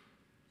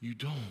you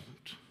don't.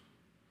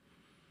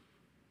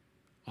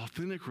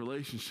 Authentic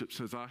relationship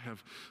says I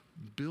have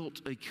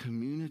built a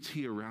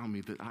community around me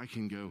that I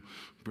can go,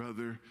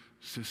 brother,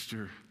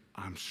 sister,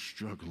 I'm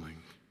struggling.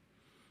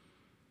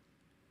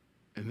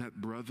 And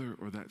that brother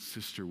or that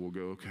sister will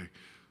go, okay,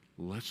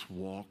 let's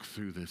walk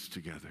through this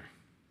together.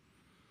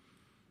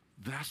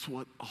 That's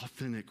what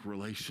authentic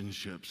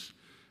relationships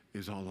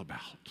is all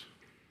about.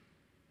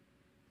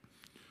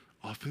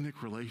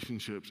 Authentic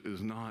relationships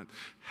is not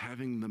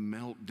having the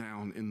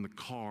meltdown in the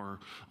car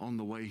on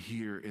the way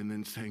here and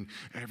then saying,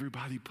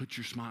 everybody put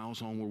your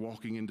smiles on, we're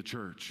walking into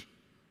church.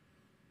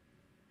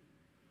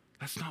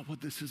 That's not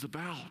what this is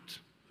about.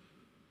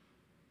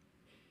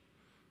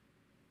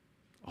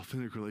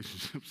 Authentic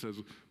relationship says,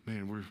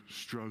 man, we're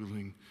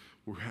struggling,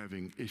 we're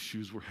having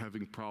issues, we're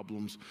having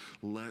problems.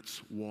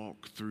 Let's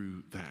walk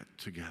through that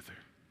together.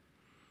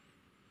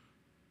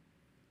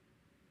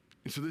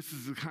 And so this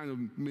is the kind of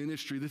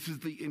ministry, this is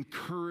the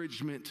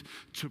encouragement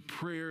to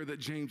prayer that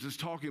James is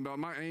talking about.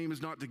 My aim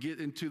is not to get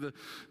into the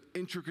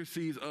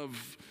intricacies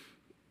of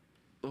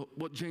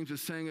what James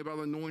is saying about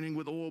anointing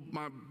with oil.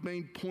 My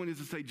main point is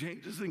to say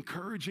James is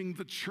encouraging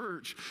the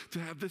church to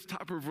have this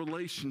type of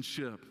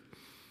relationship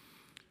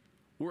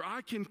where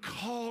I can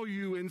call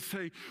you and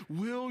say,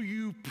 will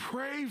you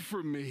pray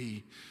for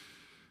me?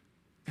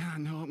 And I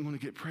know I'm going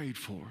to get prayed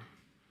for.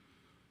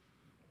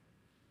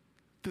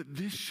 That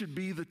this should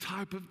be the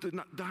type of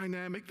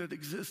dynamic that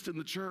exists in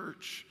the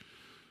church.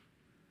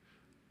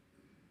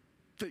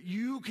 That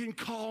you can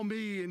call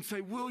me and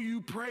say, will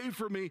you pray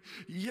for me?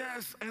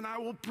 Yes, and I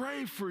will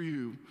pray for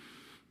you.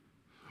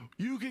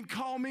 You can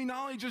call me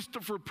not only just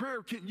for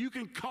prayer, you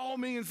can call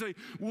me and say,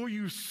 will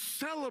you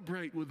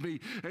celebrate with me?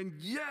 And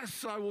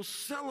yes, I will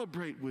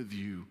celebrate with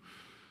you,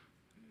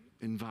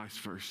 and vice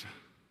versa.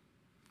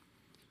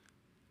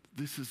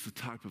 This is the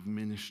type of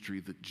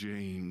ministry that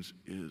James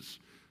is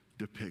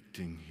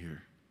depicting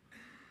here.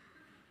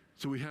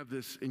 So we have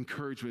this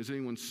encouragement. Is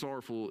anyone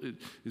sorrowful?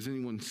 Is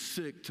anyone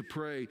sick? To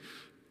pray.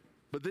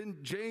 But then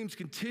James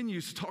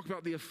continues to talk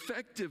about the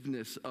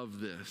effectiveness of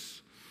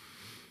this.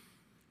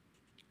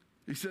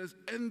 He says,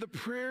 and the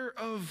prayer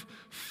of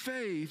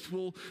faith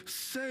will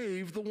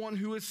save the one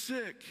who is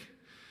sick,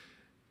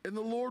 and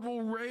the Lord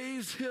will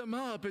raise him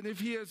up, and if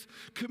he has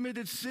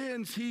committed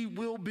sins, he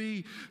will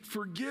be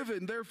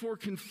forgiven. Therefore,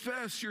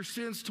 confess your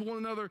sins to one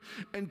another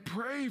and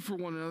pray for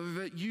one another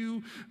that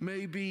you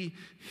may be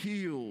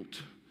healed.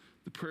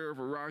 The prayer of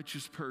a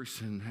righteous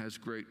person has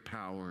great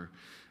power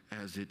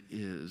as it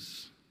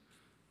is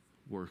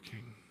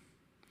working.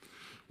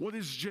 What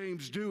is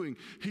James doing?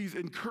 He's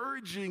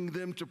encouraging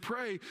them to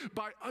pray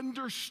by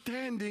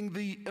understanding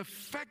the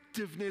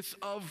effectiveness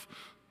of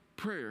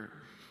prayer.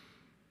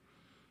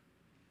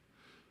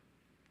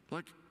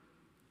 Like,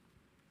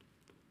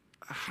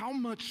 how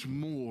much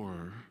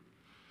more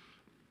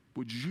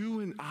would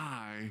you and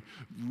I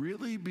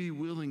really be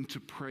willing to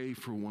pray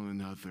for one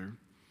another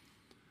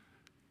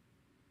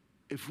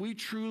if we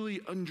truly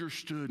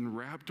understood and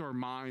wrapped our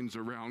minds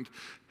around,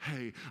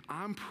 hey,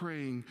 I'm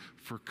praying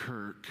for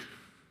Kirk.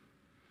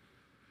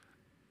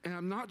 And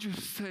I'm not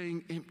just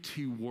saying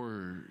empty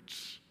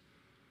words.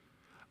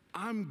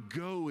 I'm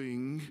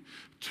going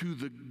to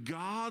the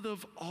God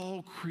of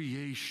all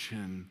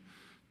creation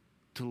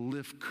to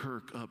lift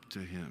Kirk up to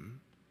him.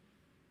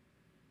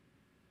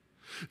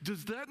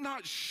 Does that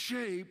not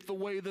shape the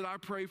way that I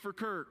pray for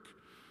Kirk?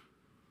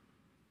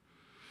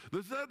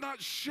 Does that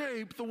not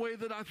shape the way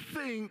that I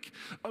think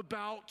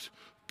about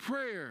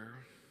prayer?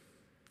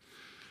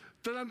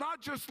 That I'm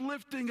not just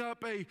lifting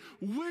up a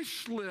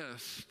wish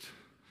list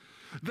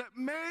that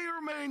may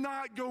or may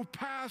not go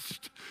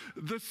past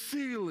the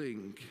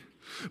ceiling,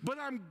 but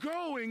I'm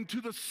going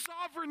to the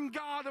sovereign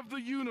God of the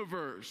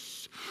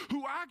universe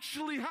who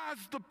actually has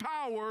the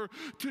power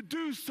to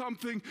do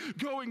something,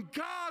 going,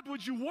 God,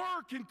 would you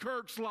work in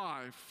Kirk's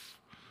life?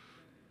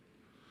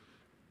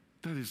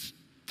 That is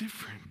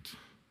different.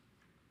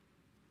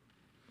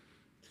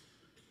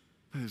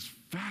 That is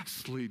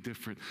vastly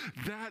different.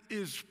 That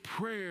is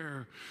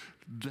prayer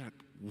that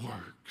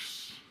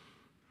works.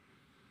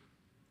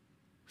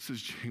 This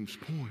is James'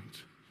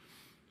 point.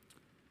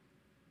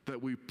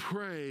 That we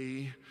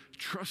pray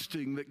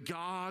trusting that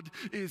God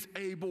is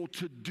able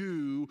to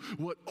do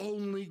what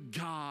only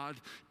God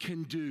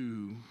can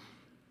do.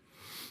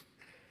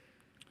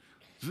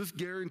 Does this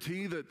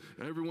guarantee that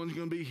everyone's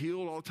going to be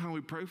healed all the time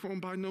we pray for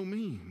them? By no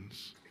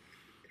means.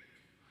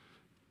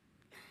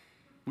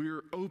 We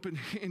are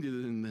open-handed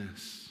in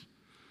this.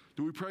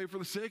 Do we pray for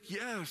the sick?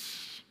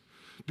 Yes.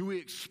 Do we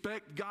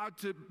expect God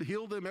to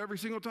heal them every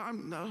single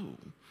time? No.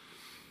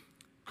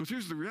 Because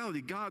here's the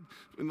reality. God,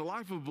 in the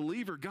life of a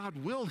believer, God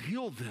will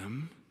heal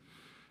them.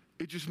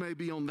 It just may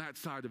be on that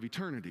side of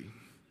eternity.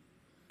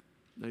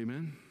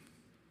 Amen?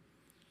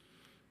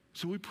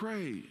 So we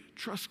pray,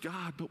 trust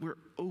God, but we're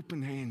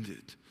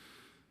open-handed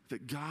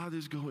that God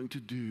is going to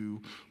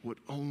do what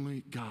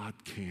only God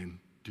can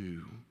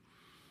do.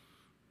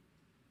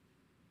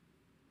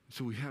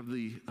 So we have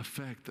the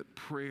effect that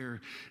prayer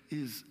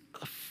is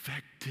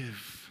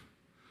effective.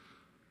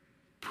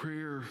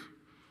 Prayer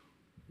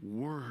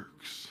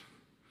works.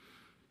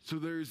 So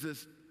there's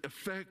this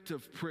effect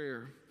of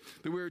prayer,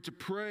 that we're to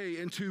pray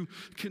and to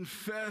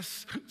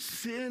confess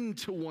sin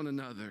to one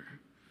another.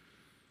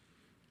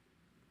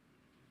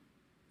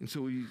 And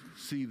so we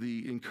see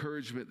the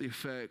encouragement, the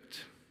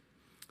effect,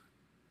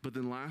 but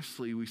then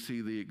lastly, we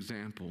see the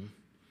example.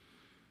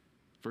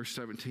 Verse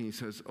 17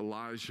 says,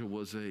 Elijah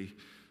was a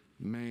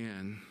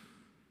man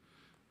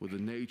with a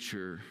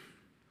nature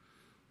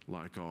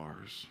like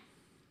ours.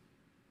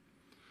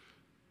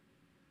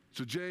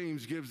 So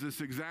James gives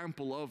this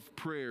example of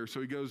prayer. So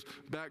he goes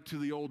back to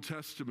the Old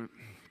Testament.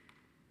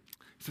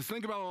 He says,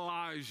 think about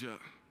Elijah.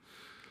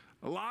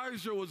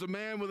 Elijah was a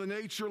man with a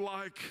nature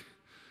like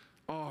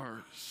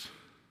ours.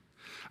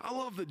 I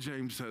love that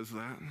James says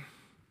that.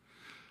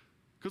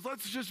 Because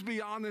let's just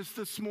be honest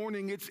this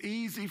morning, it's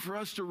easy for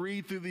us to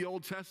read through the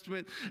Old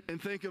Testament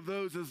and think of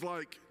those as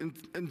like,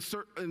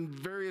 and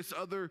various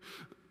other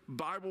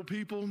Bible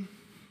people,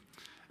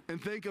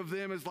 and think of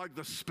them as like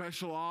the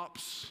special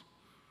ops.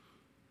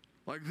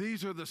 Like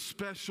these are the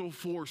special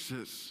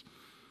forces.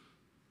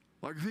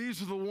 Like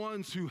these are the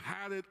ones who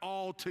had it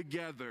all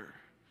together.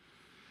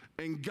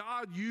 And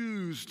God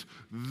used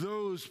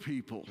those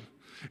people.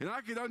 And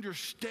I can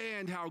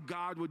understand how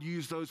God would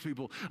use those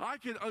people. I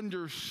can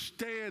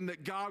understand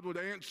that God would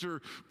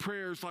answer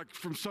prayers like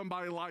from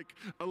somebody like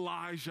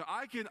Elijah.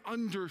 I can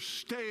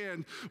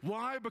understand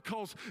why,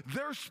 because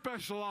they're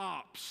special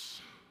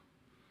ops.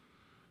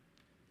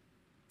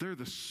 They're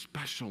the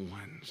special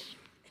ones.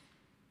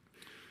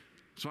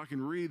 So I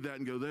can read that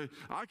and go,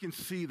 I can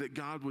see that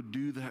God would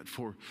do that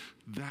for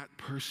that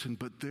person,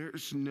 but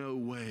there's no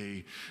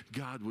way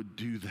God would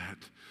do that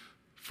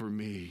for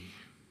me.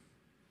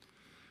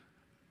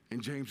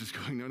 And James is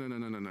going,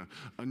 no.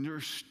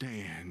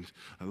 Understand,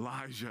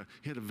 Elijah,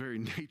 he had a very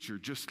nature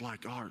just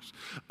like ours.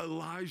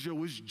 Elijah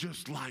was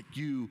just like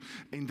you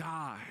and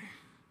I.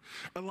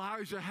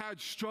 Elijah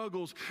had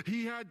struggles.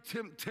 He had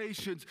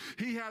temptations.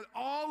 He had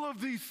all of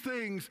these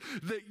things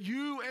that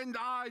you and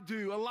I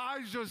do.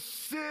 Elijah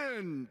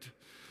sinned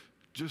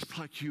just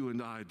like you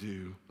and I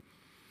do.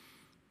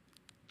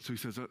 So he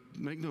says,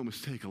 make no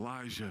mistake,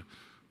 Elijah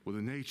with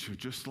a nature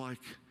just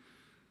like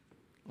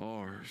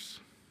ours.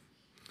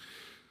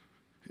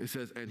 It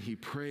says, and he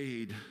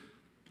prayed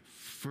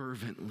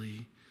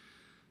fervently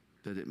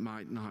that it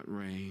might not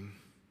rain.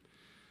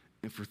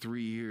 And for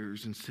 3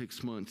 years and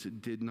 6 months,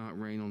 it did not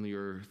rain on the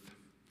earth.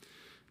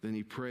 Then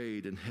he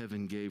prayed, and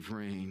heaven gave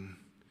rain,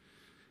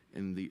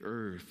 and the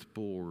earth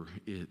bore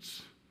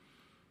its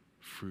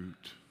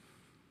fruit.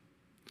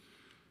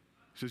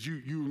 He says,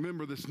 you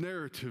remember this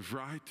narrative,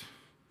 right?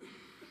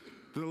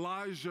 That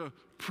Elijah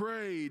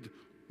prayed,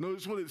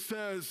 notice what it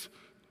says,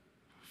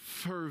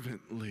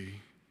 fervently,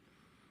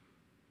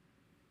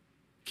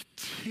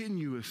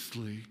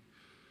 continuously,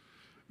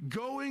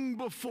 going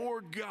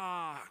before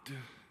God,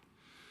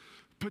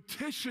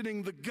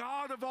 petitioning the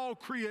God of all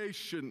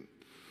creation.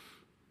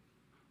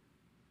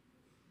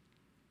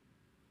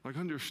 Like,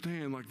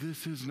 understand, like,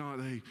 this is not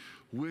a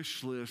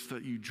wish list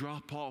that you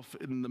drop off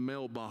in the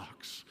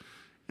mailbox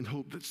and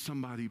hope that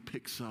somebody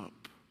picks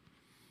up.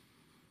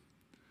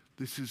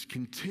 This is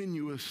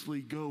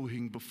continuously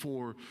going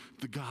before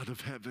the God of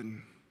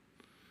heaven.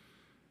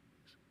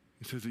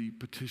 It says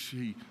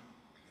he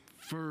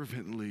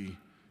fervently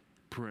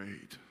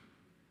prayed.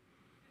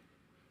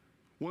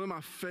 One of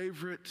my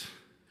favorite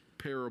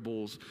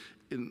parables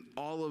in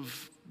all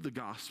of the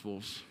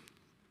Gospels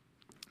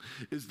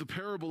is the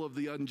parable of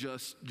the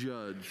unjust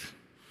judge.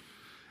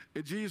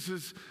 And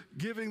Jesus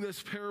giving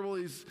this parable,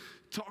 he's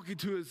talking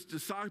to his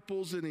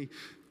disciples, and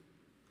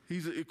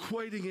he's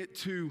equating it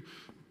to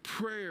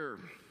prayer.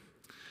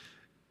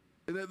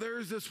 And that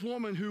there's this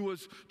woman who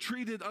was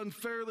treated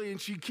unfairly, and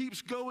she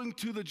keeps going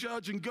to the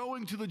judge and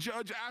going to the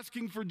judge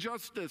asking for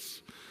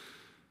justice.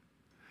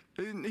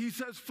 And he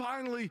says,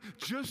 finally,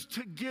 just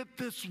to get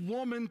this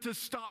woman to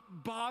stop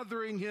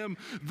bothering him,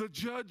 the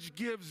judge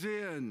gives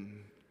in.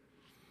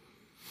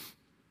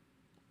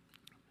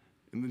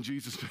 And then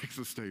Jesus makes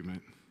a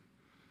statement.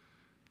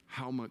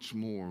 How much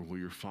more will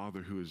your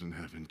Father who is in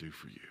heaven do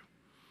for you?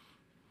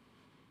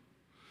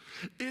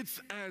 It's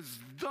as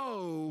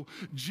though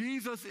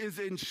Jesus is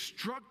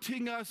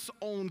instructing us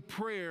on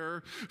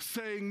prayer,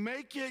 saying,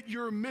 make it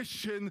your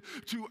mission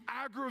to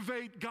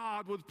aggravate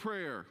God with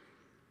prayer.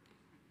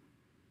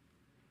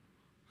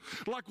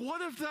 Like,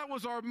 what if that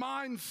was our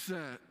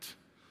mindset?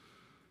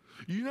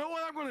 You know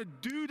what I'm going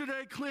to do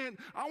today, Clint?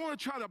 I want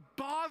to try to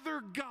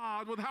bother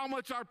God with how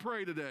much I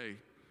pray today.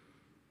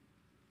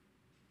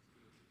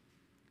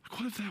 Like,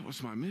 what if that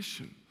was my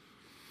mission?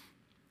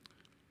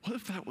 What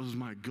if that was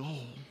my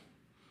goal?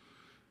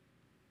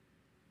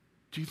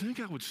 Do you think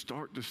I would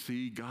start to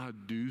see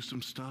God do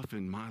some stuff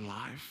in my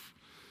life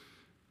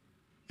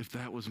if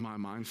that was my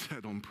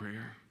mindset on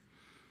prayer?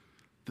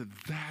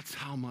 That's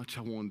how much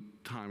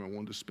time I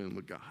wanted to spend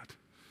with God.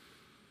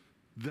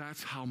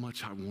 That's how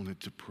much I wanted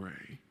to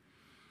pray.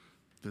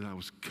 That I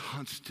was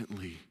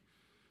constantly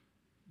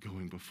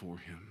going before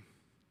him.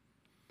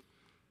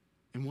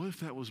 And what if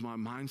that was my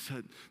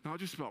mindset, not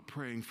just about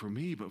praying for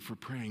me, but for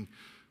praying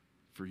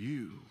for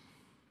you?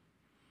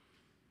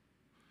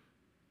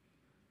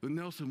 But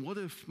Nelson, what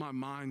if my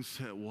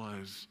mindset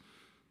was,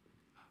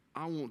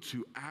 I want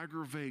to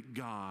aggravate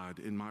God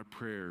in my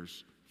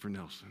prayers for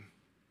Nelson?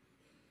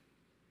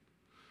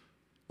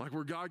 Like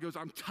where God goes,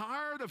 I'm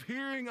tired of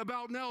hearing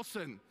about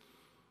Nelson.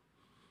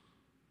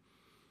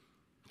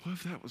 What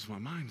if that was my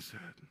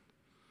mindset?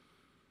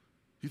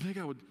 You think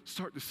I would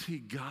start to see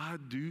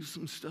God do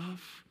some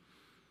stuff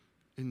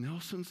in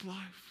Nelson's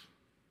life?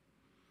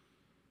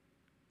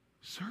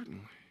 Certainly.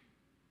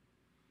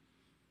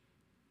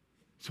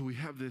 So we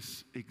have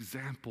this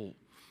example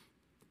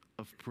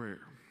of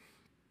prayer.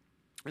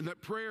 And that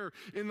prayer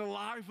in the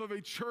life of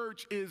a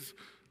church is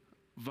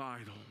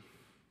vital.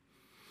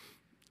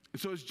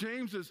 And so as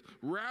James is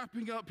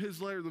wrapping up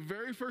his letter, the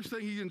very first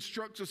thing he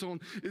instructs us on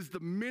is the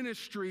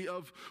ministry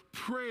of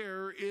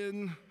prayer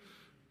in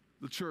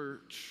the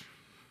church.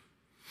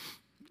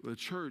 The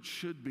church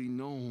should be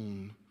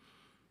known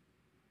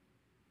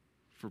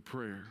for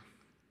prayer.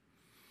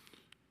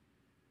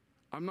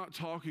 I'm not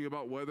talking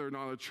about whether or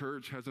not a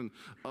church has an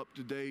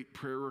up-to-date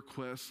prayer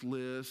request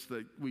list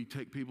that we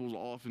take people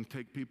off and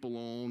take people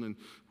on, and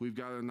we've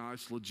got a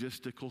nice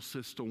logistical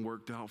system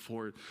worked out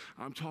for it.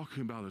 I'm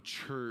talking about a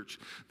church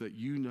that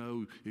you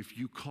know if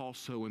you call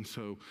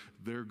so-and-so,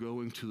 they're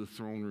going to the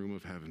throne room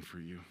of heaven for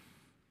you.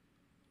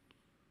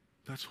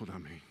 That's what I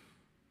mean.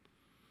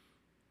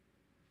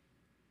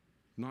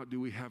 Not do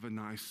we have a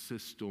nice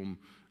system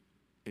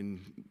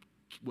and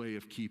way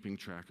of keeping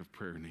track of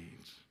prayer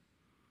needs.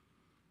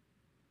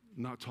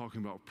 Not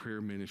talking about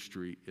prayer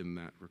ministry in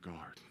that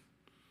regard.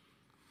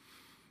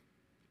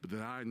 But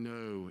that I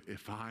know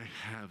if I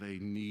have a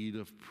need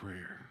of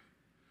prayer,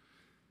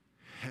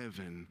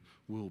 heaven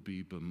will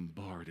be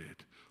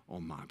bombarded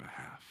on my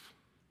behalf.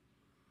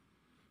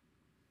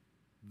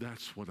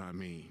 That's what I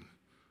mean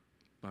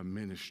by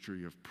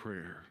ministry of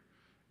prayer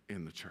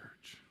in the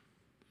church.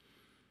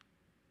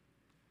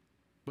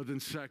 But then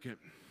second,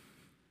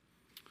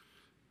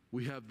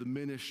 we have the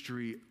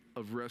ministry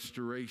of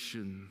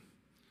restoration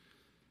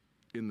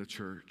in the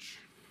church.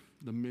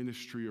 The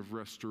ministry of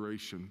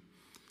restoration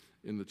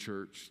in the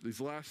church. These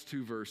last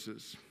two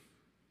verses.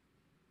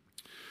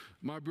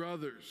 My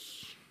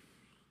brothers,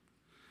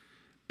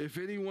 if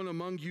anyone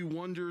among you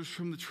wanders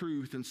from the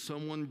truth and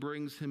someone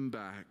brings him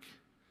back,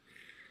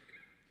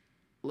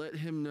 let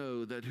him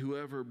know that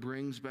whoever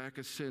brings back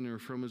a sinner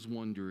from his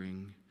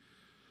wandering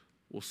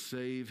will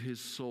save his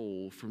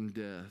soul from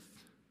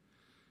death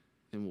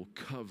and will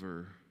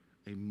cover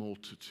a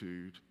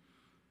multitude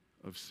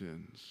of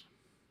sins.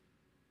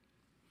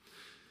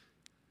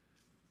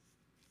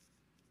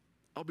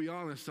 I'll be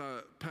honest,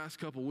 past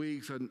couple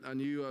weeks, I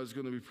knew I was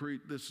going to be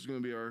this is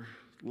going to be our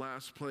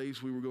last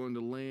place we were going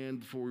to land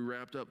before we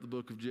wrapped up the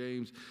book of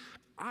James.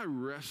 I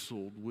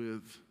wrestled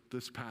with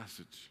this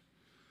passage.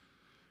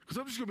 Because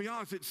I'm just going to be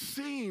honest, it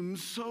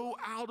seems so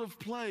out of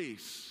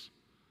place.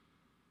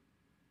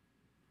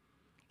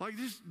 Like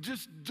this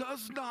just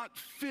does not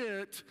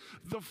fit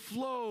the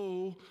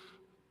flow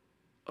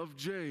of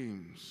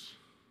James.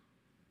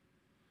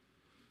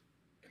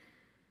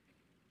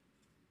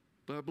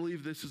 But I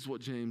believe this is what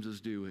James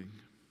is doing.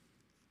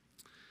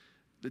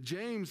 That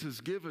James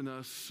has given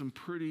us some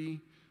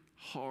pretty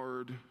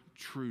hard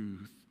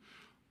truth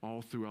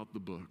all throughout the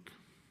book.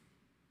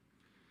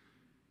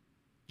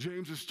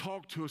 James has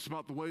talked to us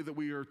about the way that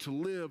we are to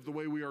live, the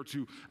way we are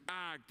to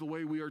act, the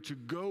way we are to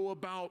go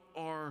about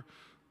our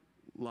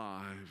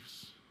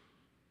lives.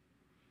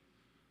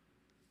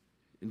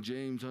 And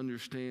James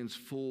understands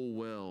full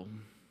well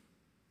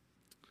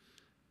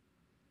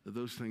that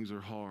those things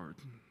are hard.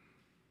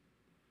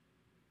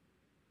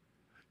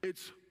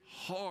 It's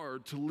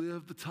hard to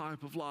live the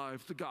type of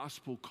life the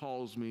gospel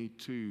calls me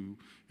to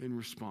in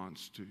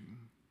response to.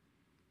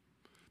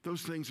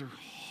 Those things are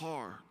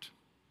hard.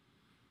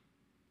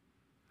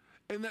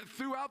 And that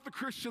throughout the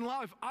Christian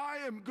life, I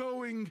am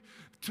going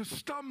to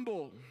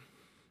stumble.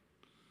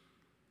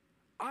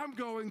 I'm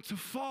going to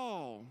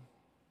fall.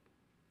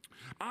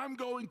 I'm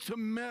going to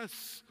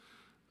mess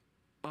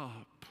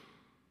up.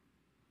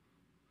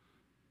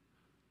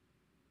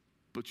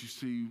 But you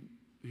see,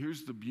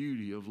 here's the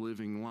beauty of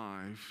living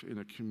life in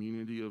a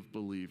community of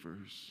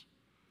believers,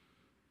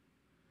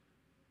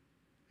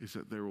 is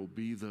that there will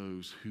be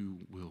those who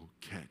will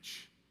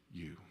catch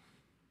you.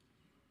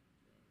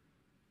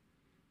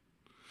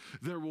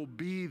 There will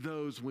be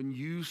those when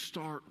you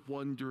start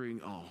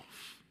wandering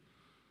off,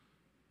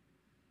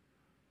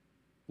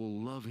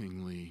 will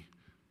lovingly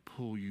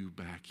pull you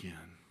back in.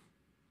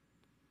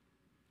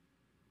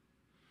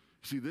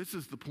 See, this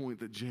is the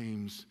point that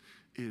James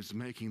is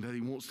making, that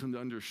he wants them to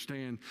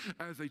understand.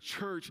 As a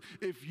church,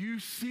 if you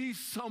see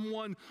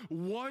someone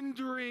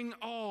wandering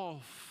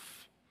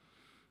off,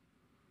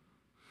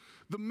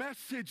 the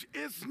message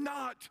is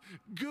not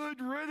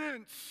good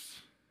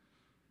riddance.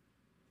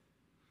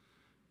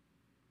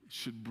 It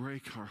should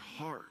break our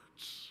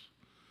hearts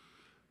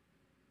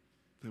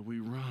that we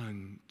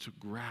run to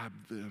grab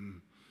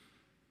them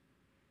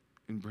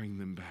and bring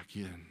them back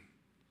in.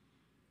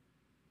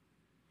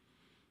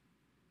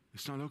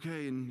 It's not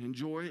okay and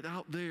enjoy it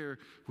out there.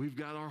 We've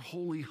got our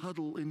holy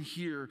huddle in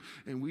here,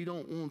 and we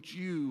don't want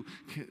you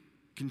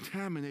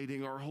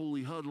contaminating our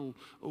holy huddle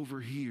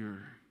over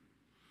here.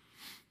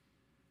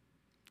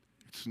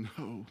 It's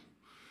no,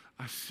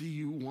 I see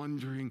you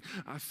wondering.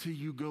 I see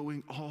you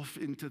going off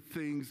into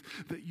things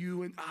that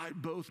you and I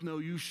both know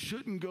you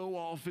shouldn't go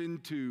off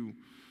into.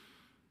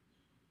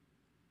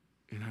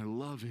 And I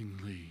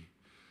lovingly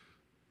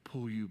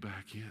pull you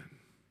back in.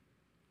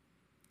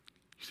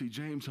 You see,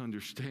 James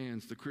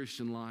understands the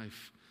Christian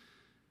life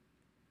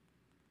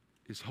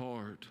is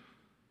hard.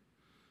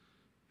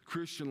 The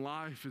Christian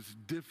life is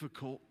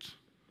difficult.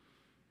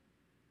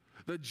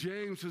 That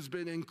James has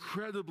been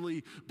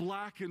incredibly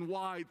black and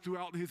white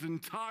throughout his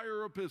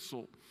entire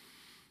epistle.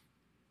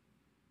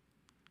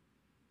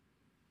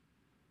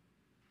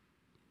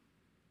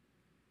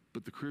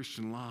 But the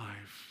Christian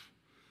life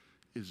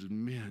is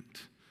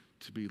meant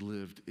to be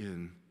lived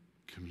in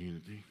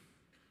community.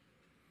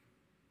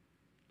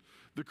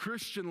 The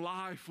Christian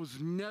life was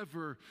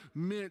never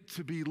meant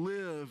to be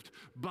lived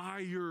by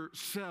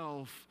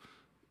yourself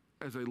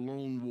as a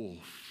lone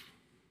wolf.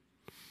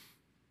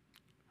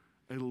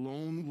 A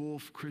lone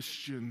wolf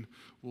Christian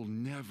will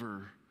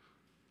never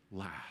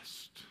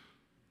last.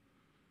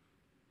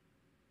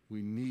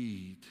 We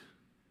need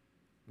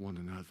one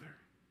another.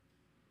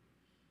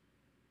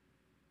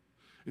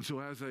 And so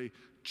as a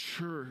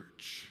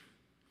church,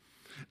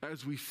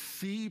 as we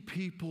see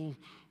people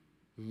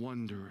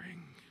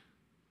wondering,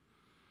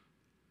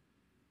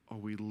 are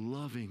we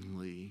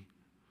lovingly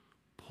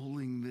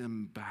pulling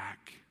them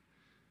back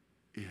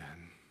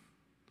in?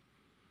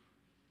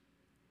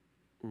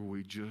 Or are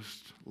we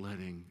just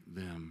letting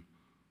them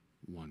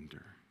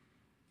wonder?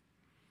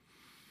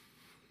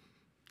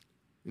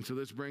 And so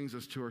this brings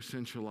us to our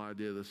central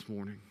idea this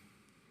morning.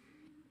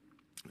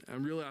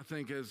 And really, I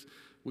think as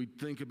we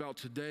think about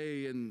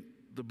today in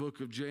the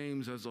book of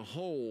James as a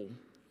whole,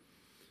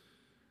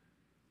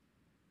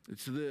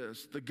 it's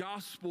this: the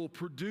gospel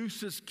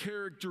produces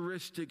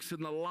characteristics in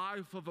the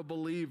life of a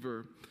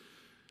believer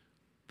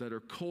that are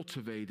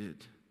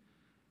cultivated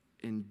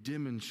and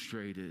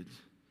demonstrated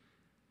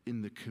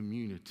in the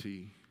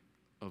community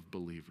of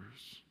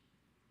believers.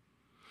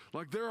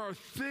 Like there are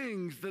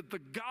things that the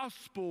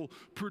gospel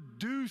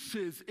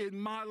produces in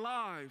my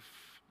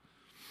life.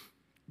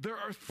 There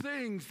are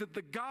things that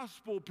the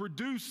gospel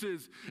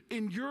produces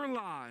in your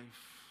life.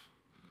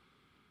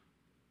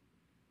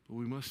 But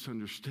we must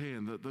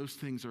understand that those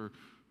things are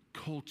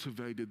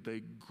cultivated,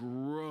 they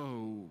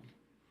grow,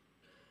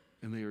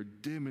 and they are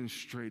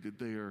demonstrated,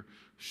 they are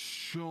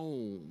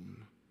shown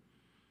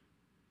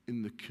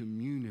in the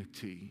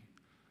community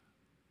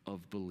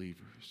of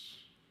believers.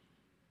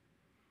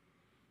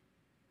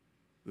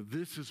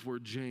 This is where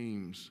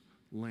James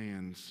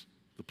lands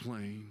the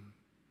plane.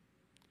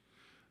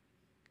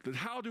 That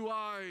how do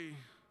I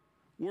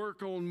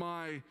work on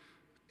my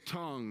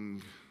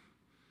tongue?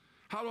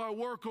 How do I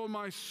work on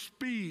my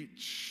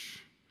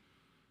speech?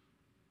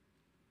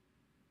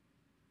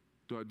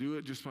 Do I do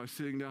it just by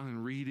sitting down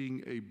and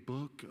reading a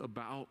book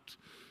about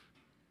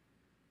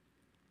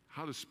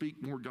how to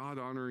speak more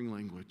God-honoring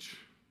language?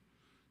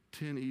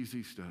 10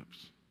 easy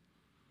steps.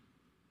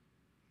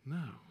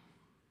 No.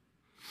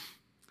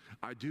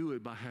 I do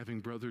it by having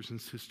brothers and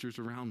sisters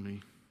around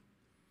me.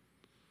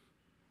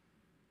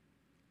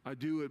 I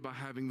do it by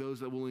having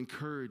those that will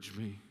encourage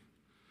me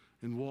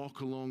and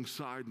walk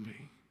alongside me.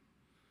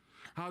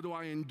 How do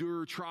I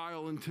endure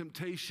trial and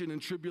temptation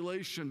and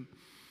tribulation?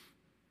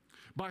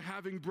 By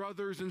having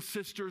brothers and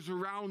sisters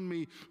around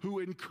me who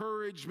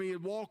encourage me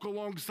and walk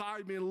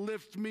alongside me and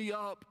lift me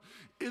up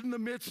in the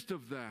midst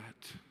of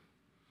that.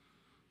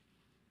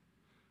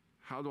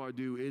 How do I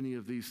do any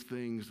of these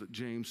things that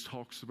James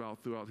talks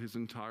about throughout his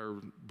entire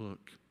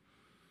book?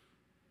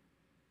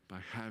 By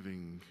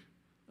having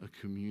a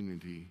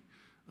community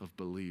of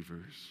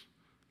believers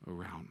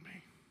around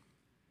me.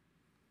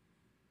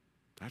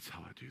 That's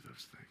how I do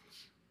those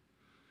things.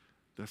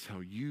 That's how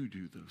you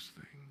do those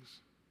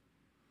things.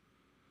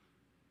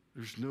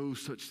 There's no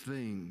such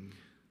thing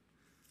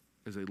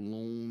as a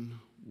lone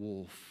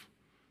wolf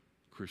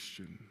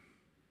Christian.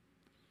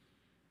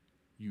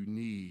 You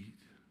need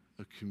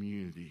a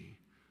community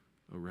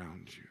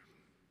around you.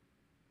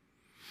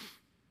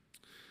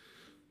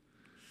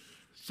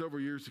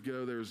 Several years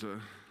ago, there's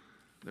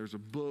a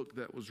book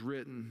that was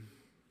written.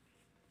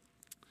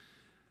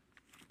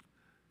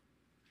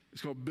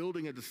 It's called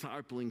Building a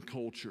Discipling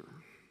Culture.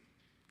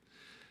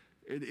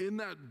 And in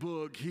that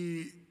book,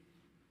 the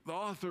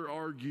author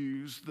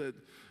argues that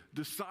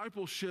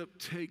discipleship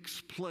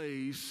takes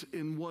place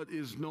in what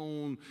is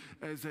known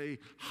as a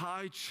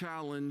high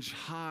challenge,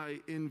 high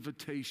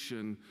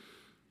invitation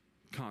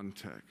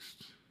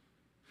context.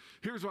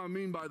 Here's what I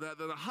mean by that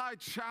a high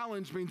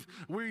challenge means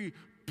we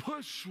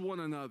push one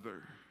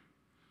another.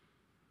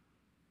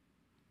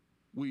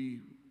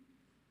 We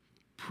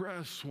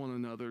press one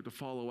another to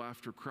follow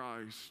after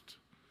Christ.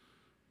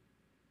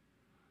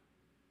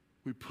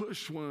 We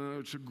push one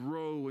another to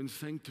grow in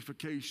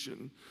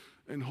sanctification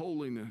and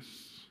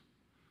holiness.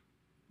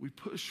 We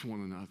push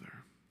one another.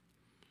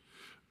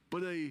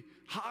 But a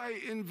high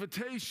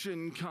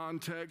invitation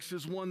context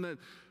is one that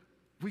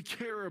we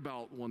care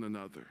about one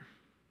another.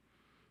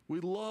 We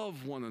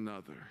love one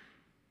another.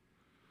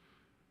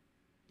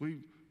 We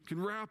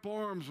can wrap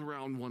arms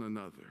around one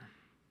another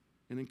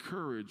and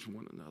encourage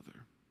one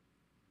another.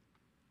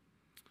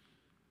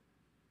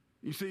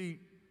 You see,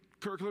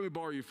 Kirk, let me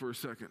borrow you for a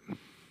second. If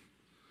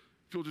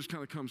you'll just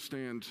kind of come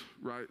stand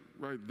right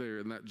there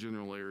in that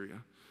general area.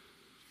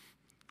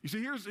 You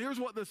see, here's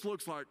what this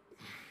looks like.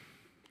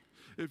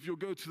 If you'll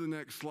go to the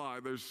next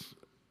slide, there's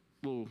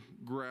a little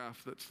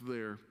graph that's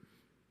there.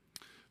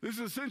 This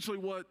is essentially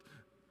what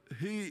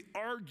he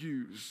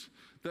argues,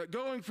 that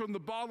going from the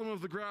bottom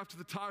of the graph to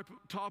the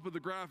top of the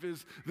graph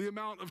is the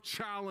amount of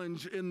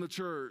challenge in the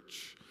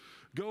church.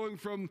 Going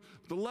from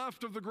the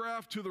left of the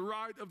graph to the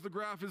right of the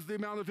graph is the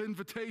amount of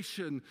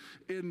invitation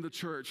in the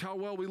church, how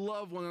well we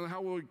love one another,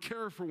 how well we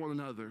care for one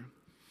another.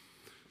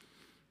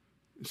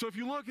 So if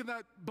you look at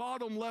that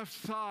bottom left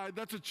side,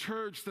 that's a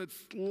church that's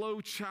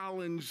low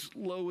challenge,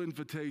 low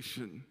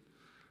invitation.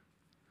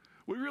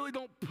 We really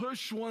don't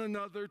push one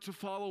another to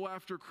follow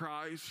after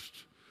Christ.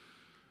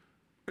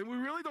 And we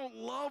really don't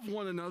love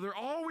one another.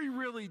 All we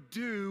really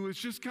do is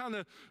just kind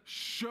of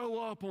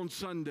show up on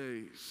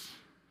Sundays.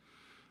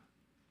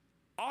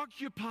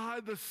 Occupy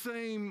the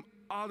same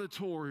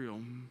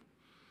auditorium.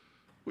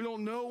 We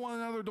don't know one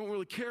another, don't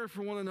really care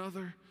for one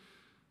another.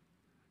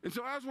 And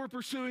so as we're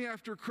pursuing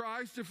after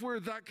Christ, if we're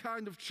that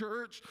kind of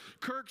church,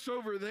 Kirk's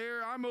over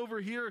there, I'm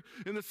over here,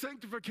 and the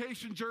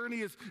sanctification journey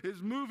is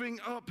moving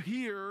up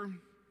here.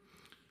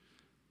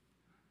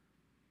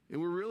 And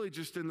we're really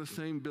just in the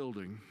same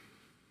building.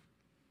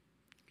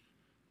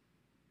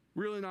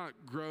 Really not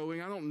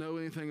growing. I don't know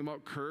anything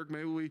about Kirk.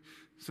 Maybe we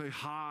say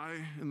hi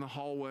in the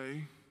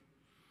hallway.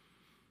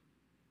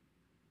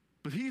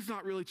 But he's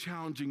not really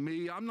challenging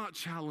me. I'm not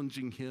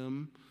challenging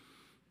him.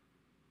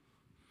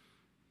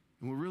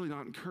 And we're really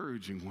not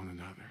encouraging one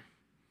another.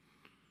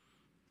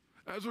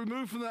 As we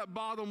move from that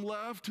bottom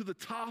left to the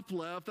top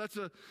left, that's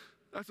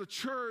a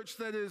church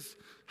that is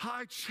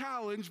high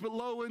challenge but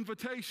low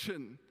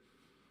invitation.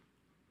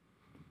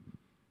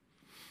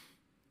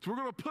 So we're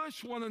going to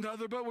push one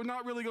another, but we're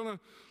not really going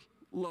to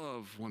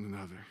love one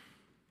another.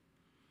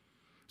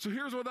 So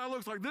here's what that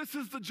looks like. This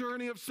is the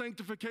journey of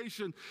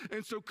sanctification.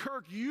 And so,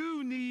 Kirk,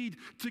 you need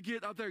to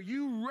get up there.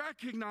 You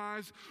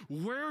recognize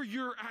where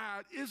you're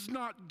at is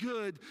not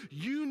good.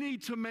 You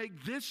need to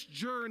make this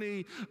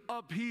journey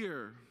up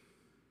here.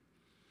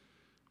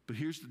 But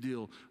here's the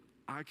deal.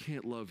 I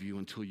can't love you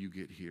until you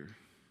get here.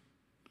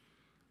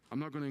 I'm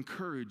not going to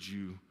encourage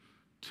you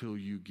till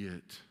you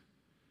get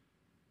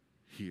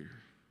here.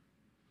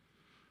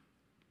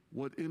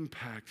 What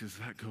impact is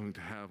that going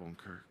to have on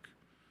Kirk?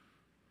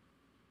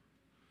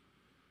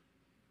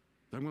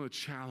 I'm going to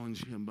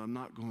challenge him, but I'm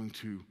not going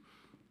to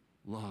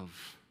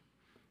love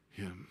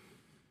him.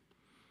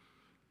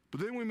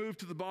 But then we move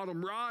to the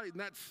bottom right, and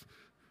that's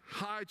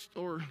high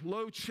or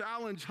low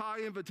challenge, high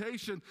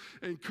invitation.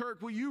 And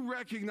Kirk, will you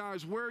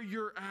recognize where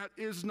you're at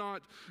is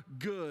not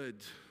good?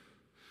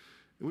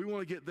 And we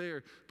want to get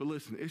there, but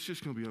listen, it's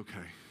just going to be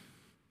okay.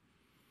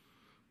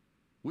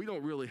 We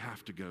don't really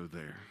have to go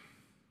there.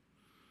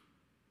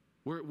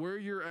 Where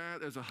you're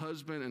at as a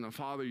husband and a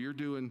father, you're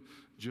doing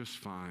just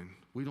fine.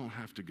 We don't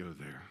have to go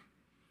there.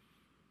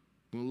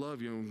 I'm going to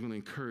love you and I'm going to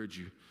encourage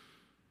you,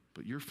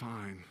 but you're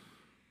fine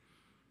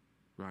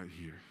right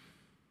here.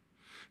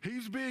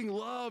 He's being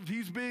loved.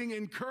 He's being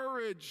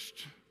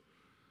encouraged,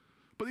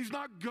 but he's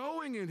not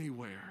going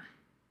anywhere.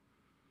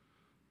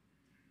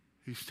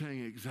 He's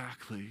staying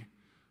exactly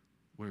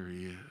where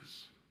he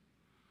is.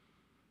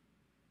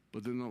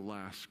 But then the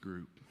last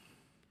group,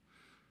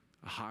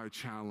 a high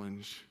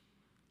challenge,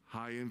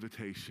 high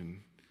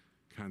invitation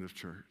kind of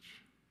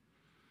church,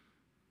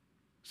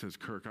 says,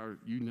 Kirk,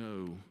 you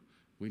know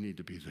we need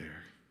to be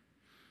there.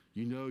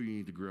 You know you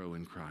need to grow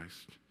in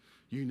Christ.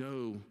 You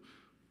know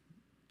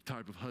the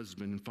type of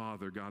husband and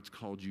father God's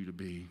called you to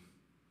be.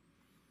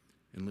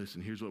 And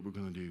listen, here's what we're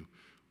going to do.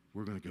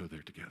 We're going to go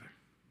there together.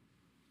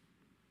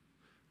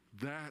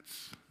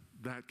 That's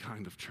that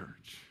kind of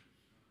church.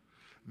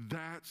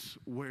 That's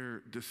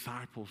where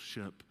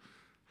discipleship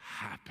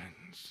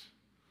happens.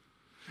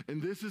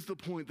 And this is the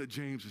point that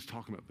James is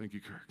talking about. Thank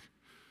you, Kirk.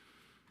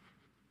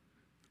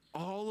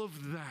 All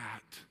of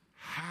that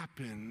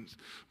happens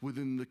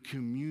within the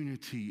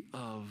community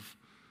of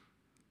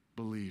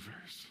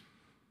believers.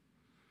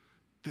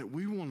 That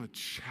we want to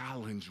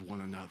challenge one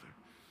another.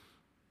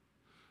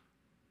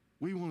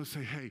 We want to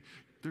say, hey,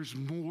 there's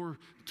more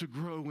to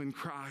grow in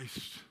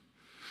Christ.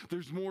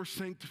 There's more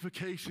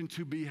sanctification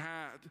to be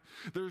had.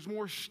 There's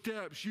more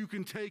steps you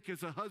can take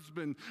as a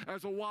husband,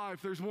 as a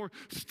wife. There's more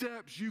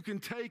steps you can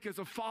take as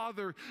a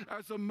father,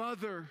 as a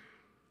mother.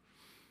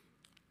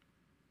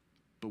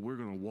 But we're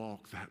going to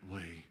walk that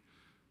way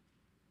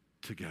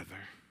together.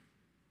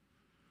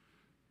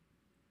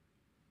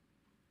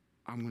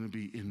 I'm going to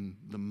be in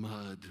the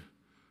mud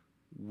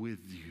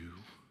with you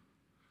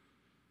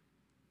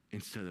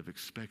instead of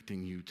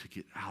expecting you to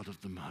get out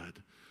of the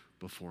mud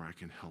before I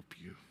can help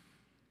you.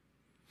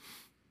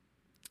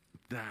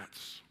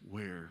 That's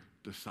where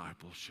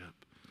discipleship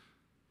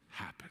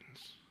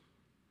happens.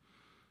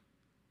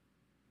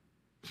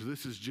 So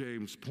this is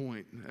James'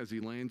 point as he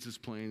lands his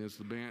plane, as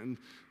the band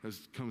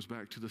comes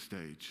back to the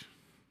stage.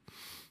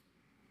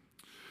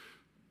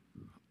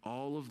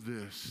 all of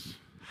this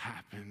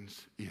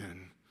happens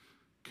in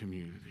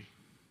community.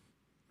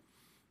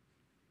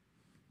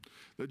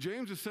 Now,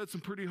 James has said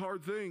some pretty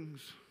hard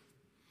things.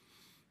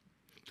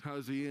 How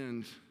does he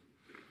end?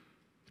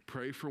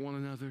 Pray for one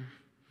another,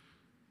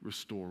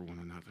 restore one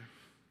another.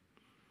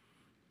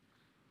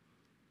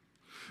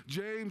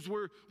 James,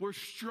 we're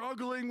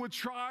struggling with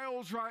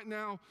trials right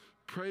now.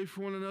 Pray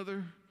for one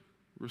another,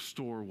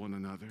 restore one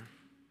another.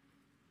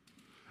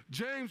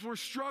 James, we're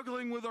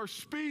struggling with our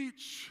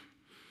speech.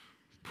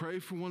 Pray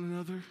for one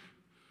another,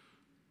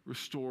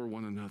 restore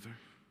one another.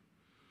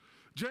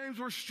 James,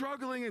 we're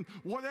struggling in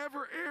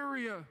whatever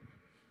area.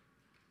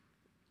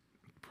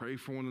 Pray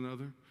for one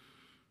another,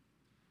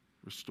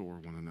 restore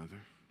one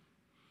another.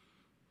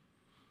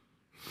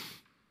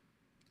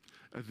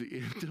 At the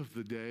end of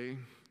the day,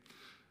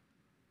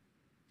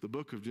 the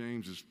book of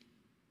James is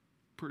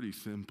pretty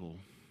simple.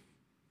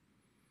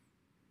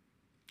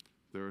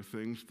 There are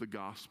things the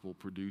gospel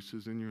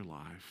produces in your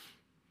life,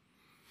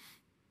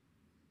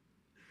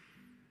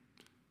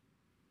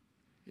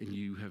 and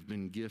you have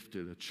been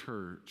gifted a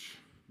church,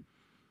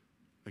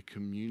 a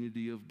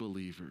community of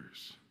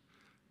believers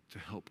to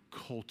help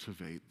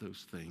cultivate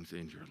those things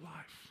in your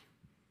life.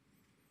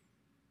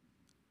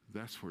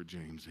 That's where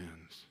James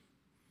ends.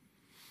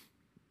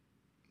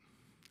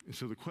 And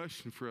so the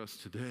question for us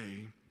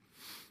today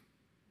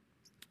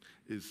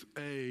is,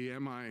 A,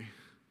 am I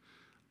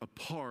a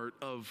part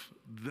of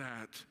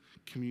that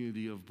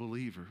community of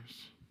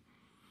believers?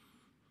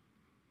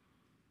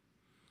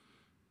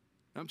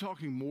 I'm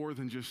talking more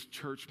than just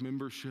church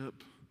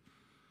membership.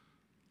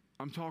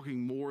 I'm talking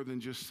more than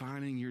just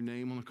signing your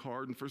name on a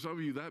card. And for some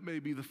of you, that may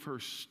be the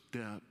first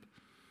step.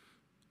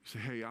 You say,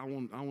 hey, I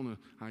want to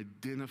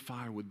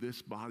identify with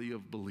this body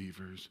of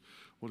believers.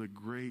 What a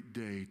great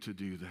day to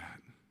do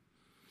that.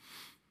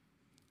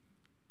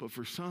 But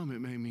for some,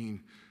 it may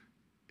mean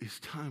it's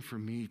time for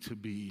me to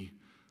be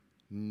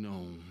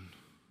known.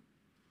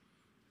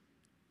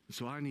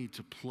 So I need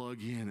to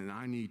plug in and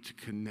I need to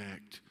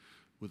connect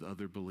with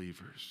other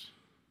believers.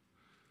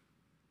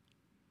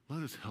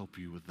 Let us help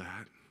you with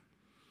that,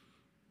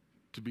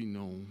 to be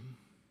known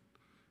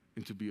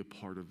and to be a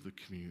part of the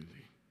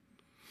community.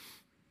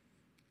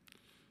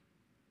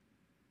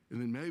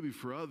 And then maybe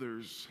for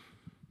others,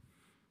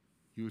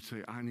 you would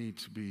say, I need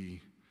to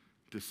be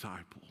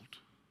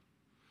discipled.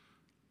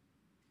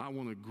 I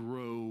want to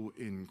grow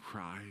in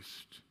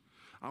Christ.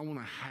 I want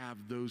to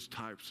have those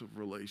types of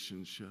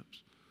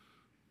relationships.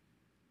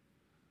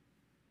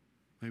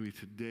 Maybe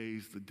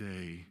today's the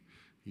day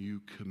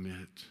you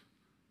commit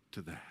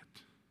to that.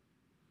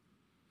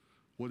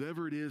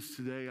 Whatever it is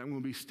today, I'm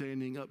going to be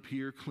standing up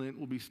here. Clint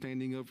will be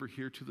standing over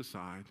here to the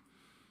side.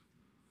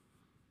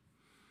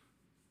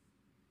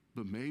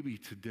 But maybe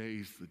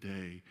today's the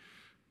day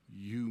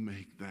you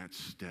make that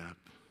step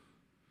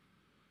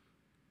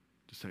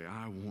to say,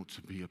 I want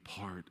to be a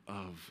part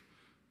of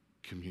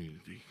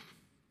community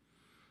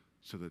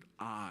so that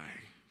I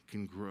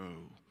can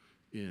grow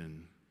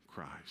in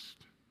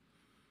Christ.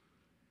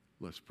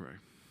 Let's pray.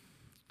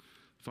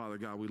 Father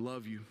God, we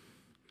love you.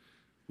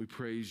 We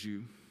praise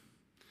you.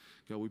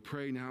 God, we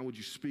pray now, would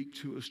you speak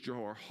to us,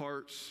 draw our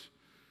hearts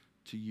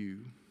to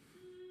you.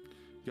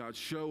 God,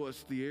 show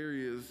us the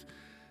areas,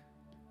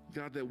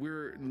 God, that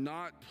we're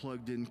not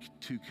plugged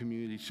into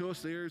community. Show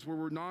us the areas where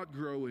we're not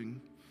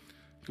growing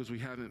because we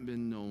haven't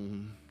been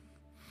known.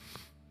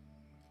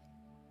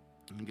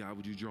 And God,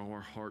 would you draw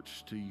our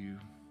hearts to you?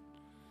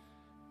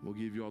 We'll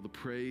give you all the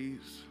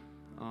praise,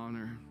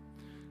 honor,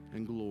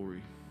 and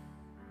glory.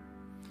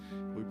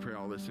 We pray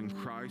all this in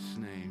Christ's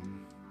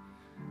name.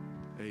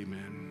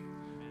 Amen.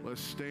 Let's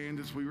stand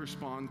as we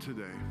respond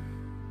today.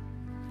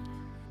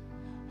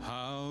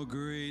 How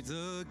great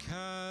the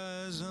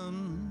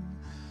chasm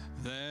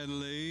that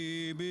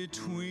lay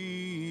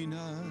between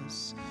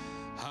us,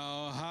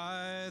 how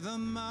high the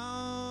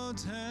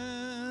mountain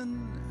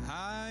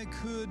I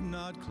could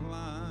not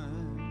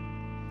climb.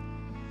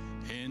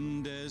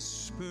 In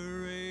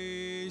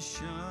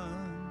desperation,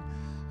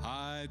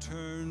 I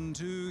turned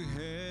to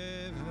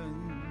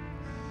heaven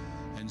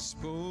and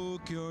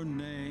spoke your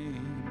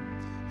name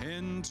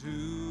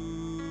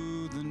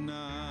into the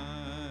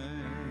night.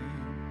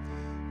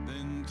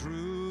 Then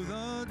through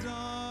the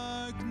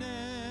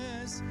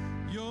darkness,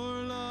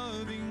 your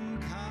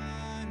loving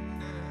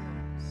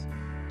kindness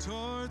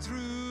tore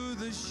through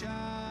the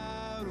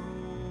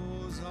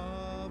shadows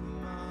of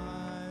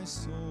my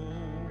soul.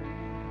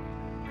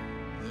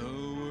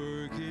 The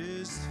work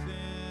is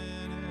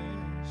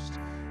finished,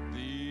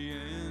 the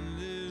end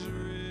is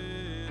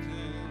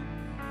written.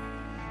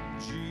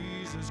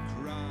 Jesus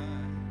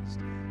Christ,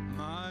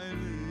 my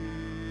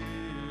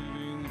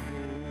living hope.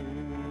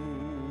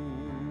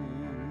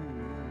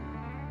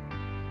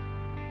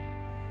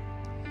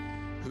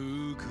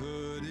 Who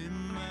could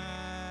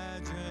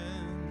imagine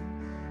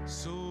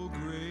so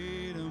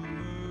great a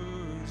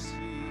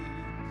mercy?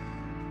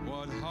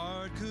 What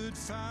heart could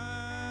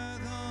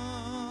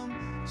fathom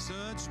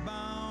such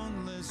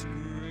boundless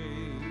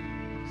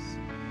grace?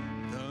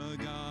 The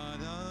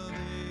God of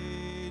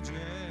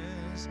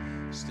ages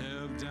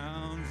stepped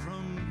down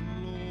from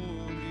glory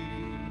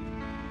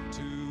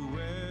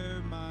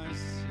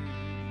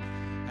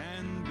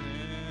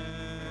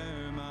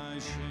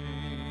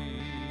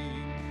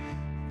shame.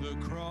 The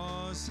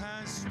cross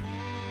has spoken.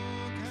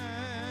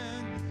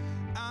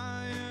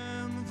 I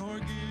am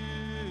forgiven.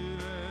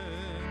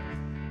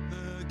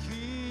 The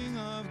King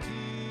of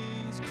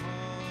Kings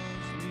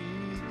calls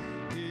me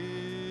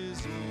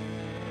his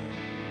own.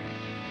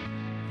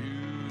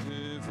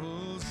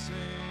 Beautiful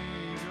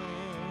Savior,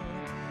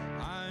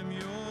 I'm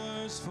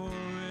yours forever.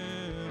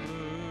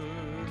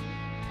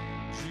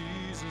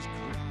 Jesus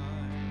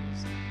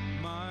Christ,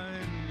 my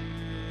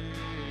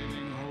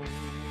living hope.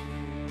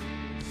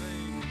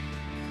 Sing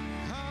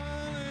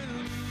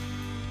hallelujah,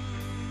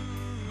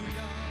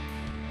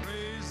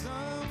 praise the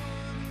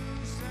one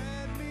who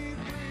set me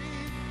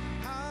free.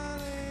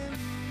 Hallelujah,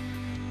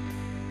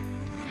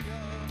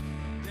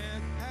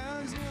 death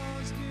has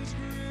lost its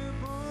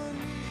grip on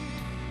me.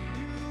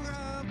 You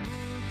have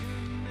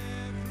broken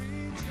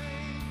every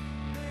chain.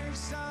 There's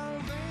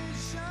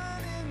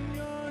salvation in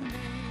your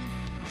name,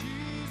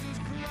 Jesus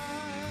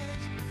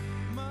Christ,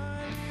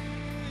 my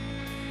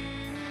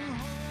living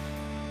hope.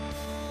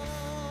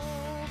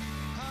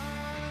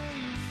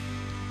 Hallelujah,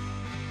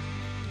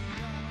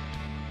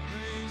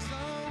 praise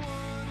the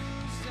one who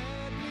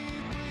set me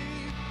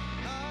free.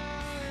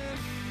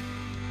 Hallelujah,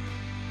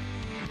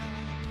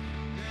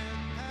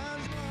 death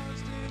has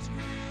lost its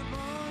grip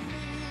on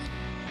me.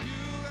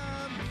 You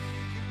have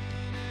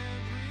broken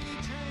every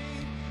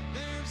chain.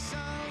 There's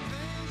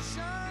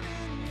salvation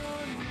in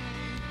your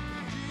name,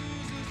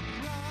 Jesus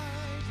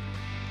Christ,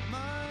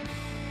 my living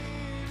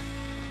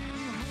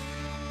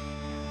hope.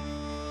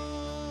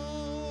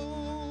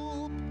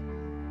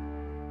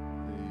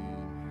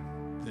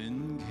 Then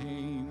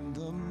came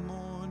the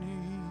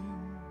morning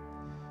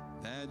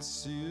that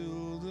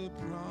sealed the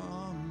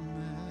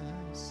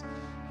promise.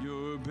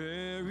 Your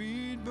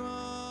buried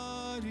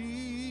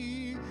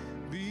body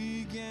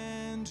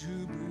began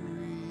to breathe.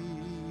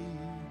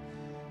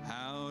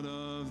 Out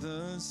of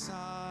the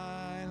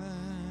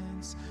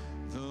silence,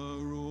 the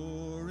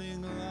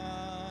roaring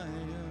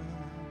lion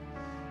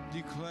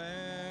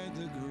declared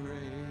the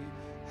grave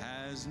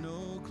has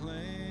no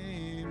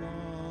claim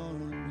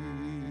on me.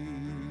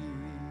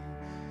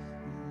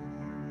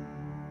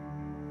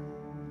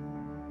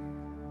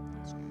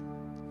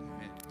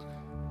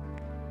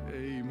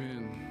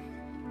 Amen.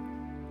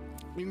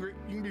 You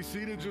can be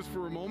seated just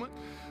for a moment.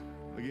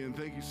 Again,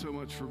 thank you so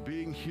much for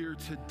being here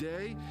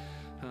today.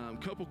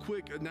 Couple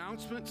quick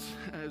announcements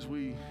as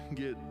we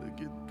get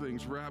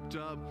things wrapped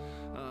up.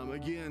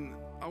 Again,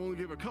 I want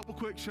to give a couple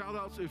quick shout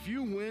outs. If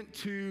you went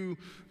to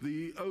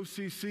the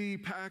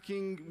OCC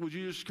packing, would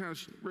you just kind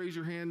of raise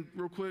your hand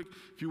real quick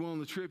if you went on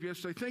the trip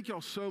yesterday? Thank y'all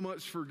so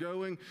much for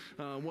going.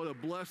 What a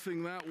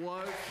blessing that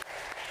was.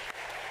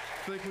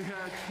 I think we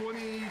had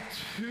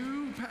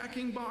 22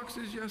 packing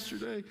boxes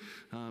yesterday.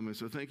 And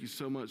so thank you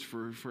so much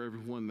for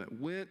everyone that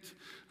went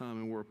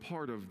and were a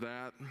part of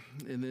that.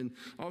 And then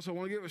also I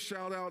want to give a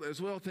shout out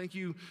as well. Thank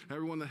you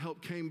everyone that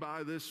helped come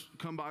by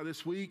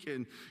this week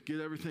and get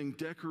everything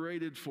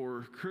decorated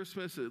for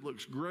Christmas. It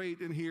looks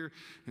great in here.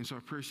 And so I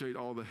appreciate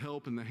all the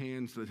help and the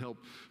hands that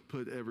helped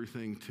put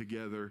everything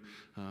together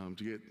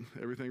to get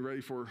everything ready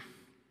for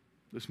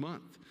this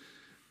month.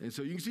 And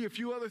so you can see a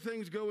few other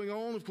things going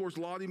on. Of course,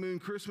 Lottie Moon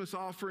Christmas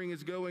offering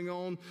is going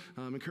on.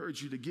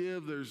 Encourage you to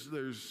give.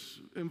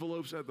 There's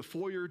envelopes at the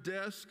foyer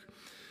desk.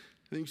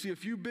 And you can see a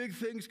few big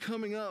things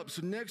coming up.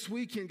 So next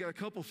weekend, got a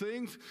couple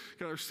things.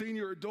 Got our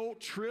senior adult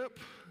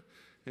trip.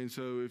 And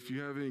so if you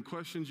have any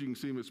questions, you can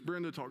see Miss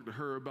Brenda, talk to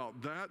her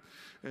about that.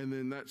 And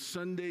then that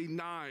Sunday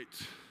night,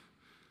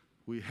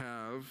 we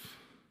have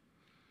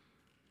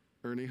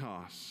Ernie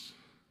Haas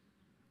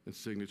and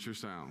Signature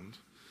Sound.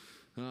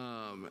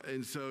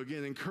 And so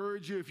again,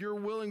 encourage you, if you're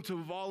willing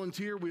to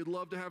volunteer, we'd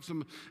love to have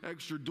some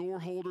extra door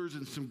holders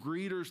and some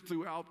greeters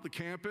throughout the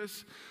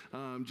campus,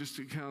 just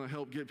to kind of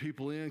help get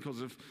people in,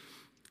 because if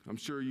I'm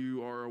sure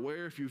you are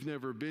aware, if you've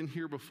never been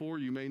here before,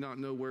 you may not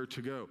know where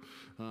to go.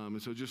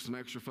 And so just some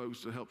extra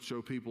folks to help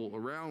show people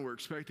around. We're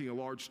expecting a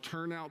large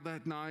turnout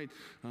that night,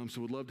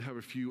 so we'd love to have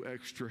a few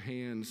extra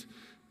hands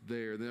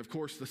there. Then of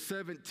course the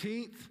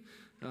 17th,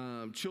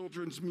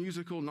 children's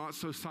musical, Not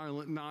So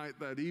Silent Night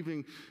that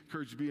evening.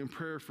 Encourage you to be in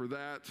prayer for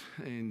that,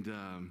 and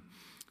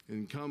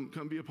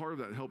come be a part of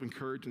that and help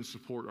encourage and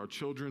support our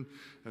children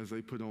as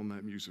they put on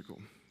that musical.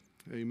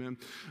 Amen.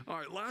 All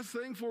right, last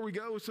thing before we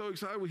go, we're so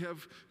excited. We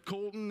have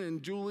Colton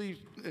and Julie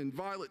and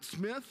Violet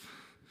Smith.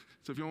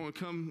 So if you want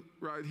to come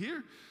right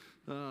here,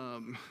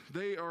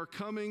 they are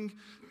coming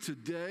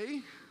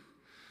today.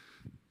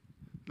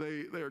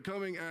 They are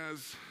coming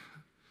as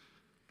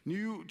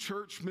new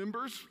church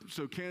members,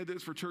 so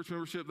candidates for church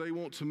membership. They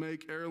want to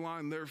make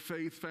Airline their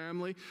faith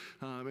family,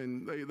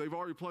 and they've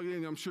already plugged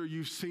in. I'm sure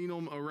you've seen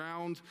them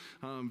around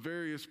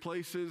various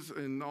places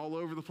and all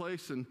over the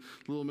place. And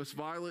little Miss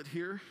Violet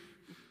here,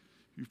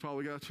 you've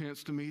probably got a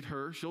chance to meet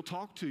her. She'll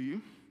talk to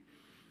you.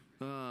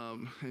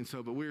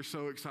 But we're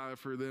so excited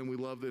for them. We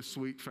love this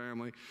sweet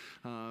family.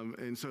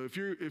 And so if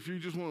you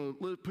just want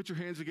to put your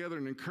hands together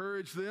and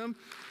encourage them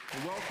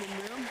and welcome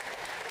them.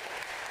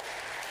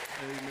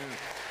 Amen.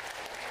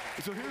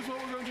 So here's what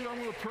we're going to do. I'm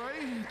going to pray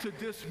to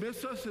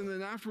dismiss us, and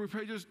then after we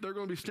pray, they're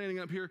going to be standing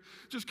up here.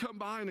 Just come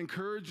by and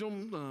encourage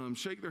them,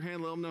 shake their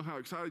hand, let them know how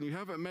excited. You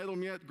haven't met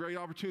them yet, great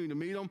opportunity to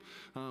meet them.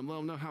 Let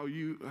them know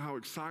how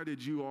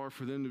excited you are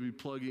for them to be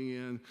plugging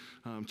in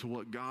to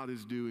what God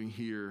is doing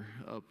here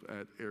up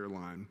at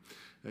Airline.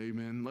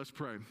 Amen. Let's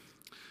pray.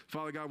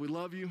 Father God, we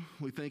love you.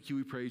 We thank you.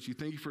 We praise you.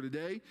 Thank you for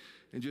today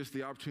and just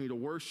the opportunity to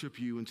worship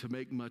you and to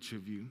make much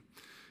of you.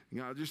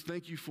 God, just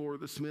thank you for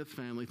the Smith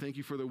family. Thank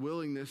you for their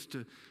willingness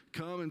to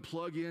come and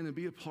plug in and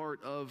be a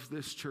part of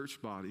this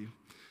church body.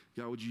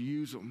 God, would you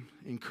use them,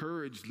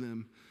 encourage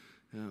them,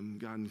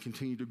 God, and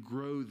continue to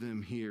grow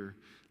them here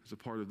as a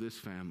part of this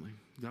family.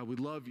 God, we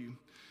love you.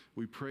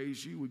 We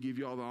praise you. We give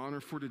you all the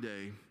honor for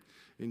today.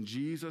 In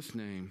Jesus'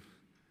 name,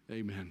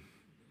 amen.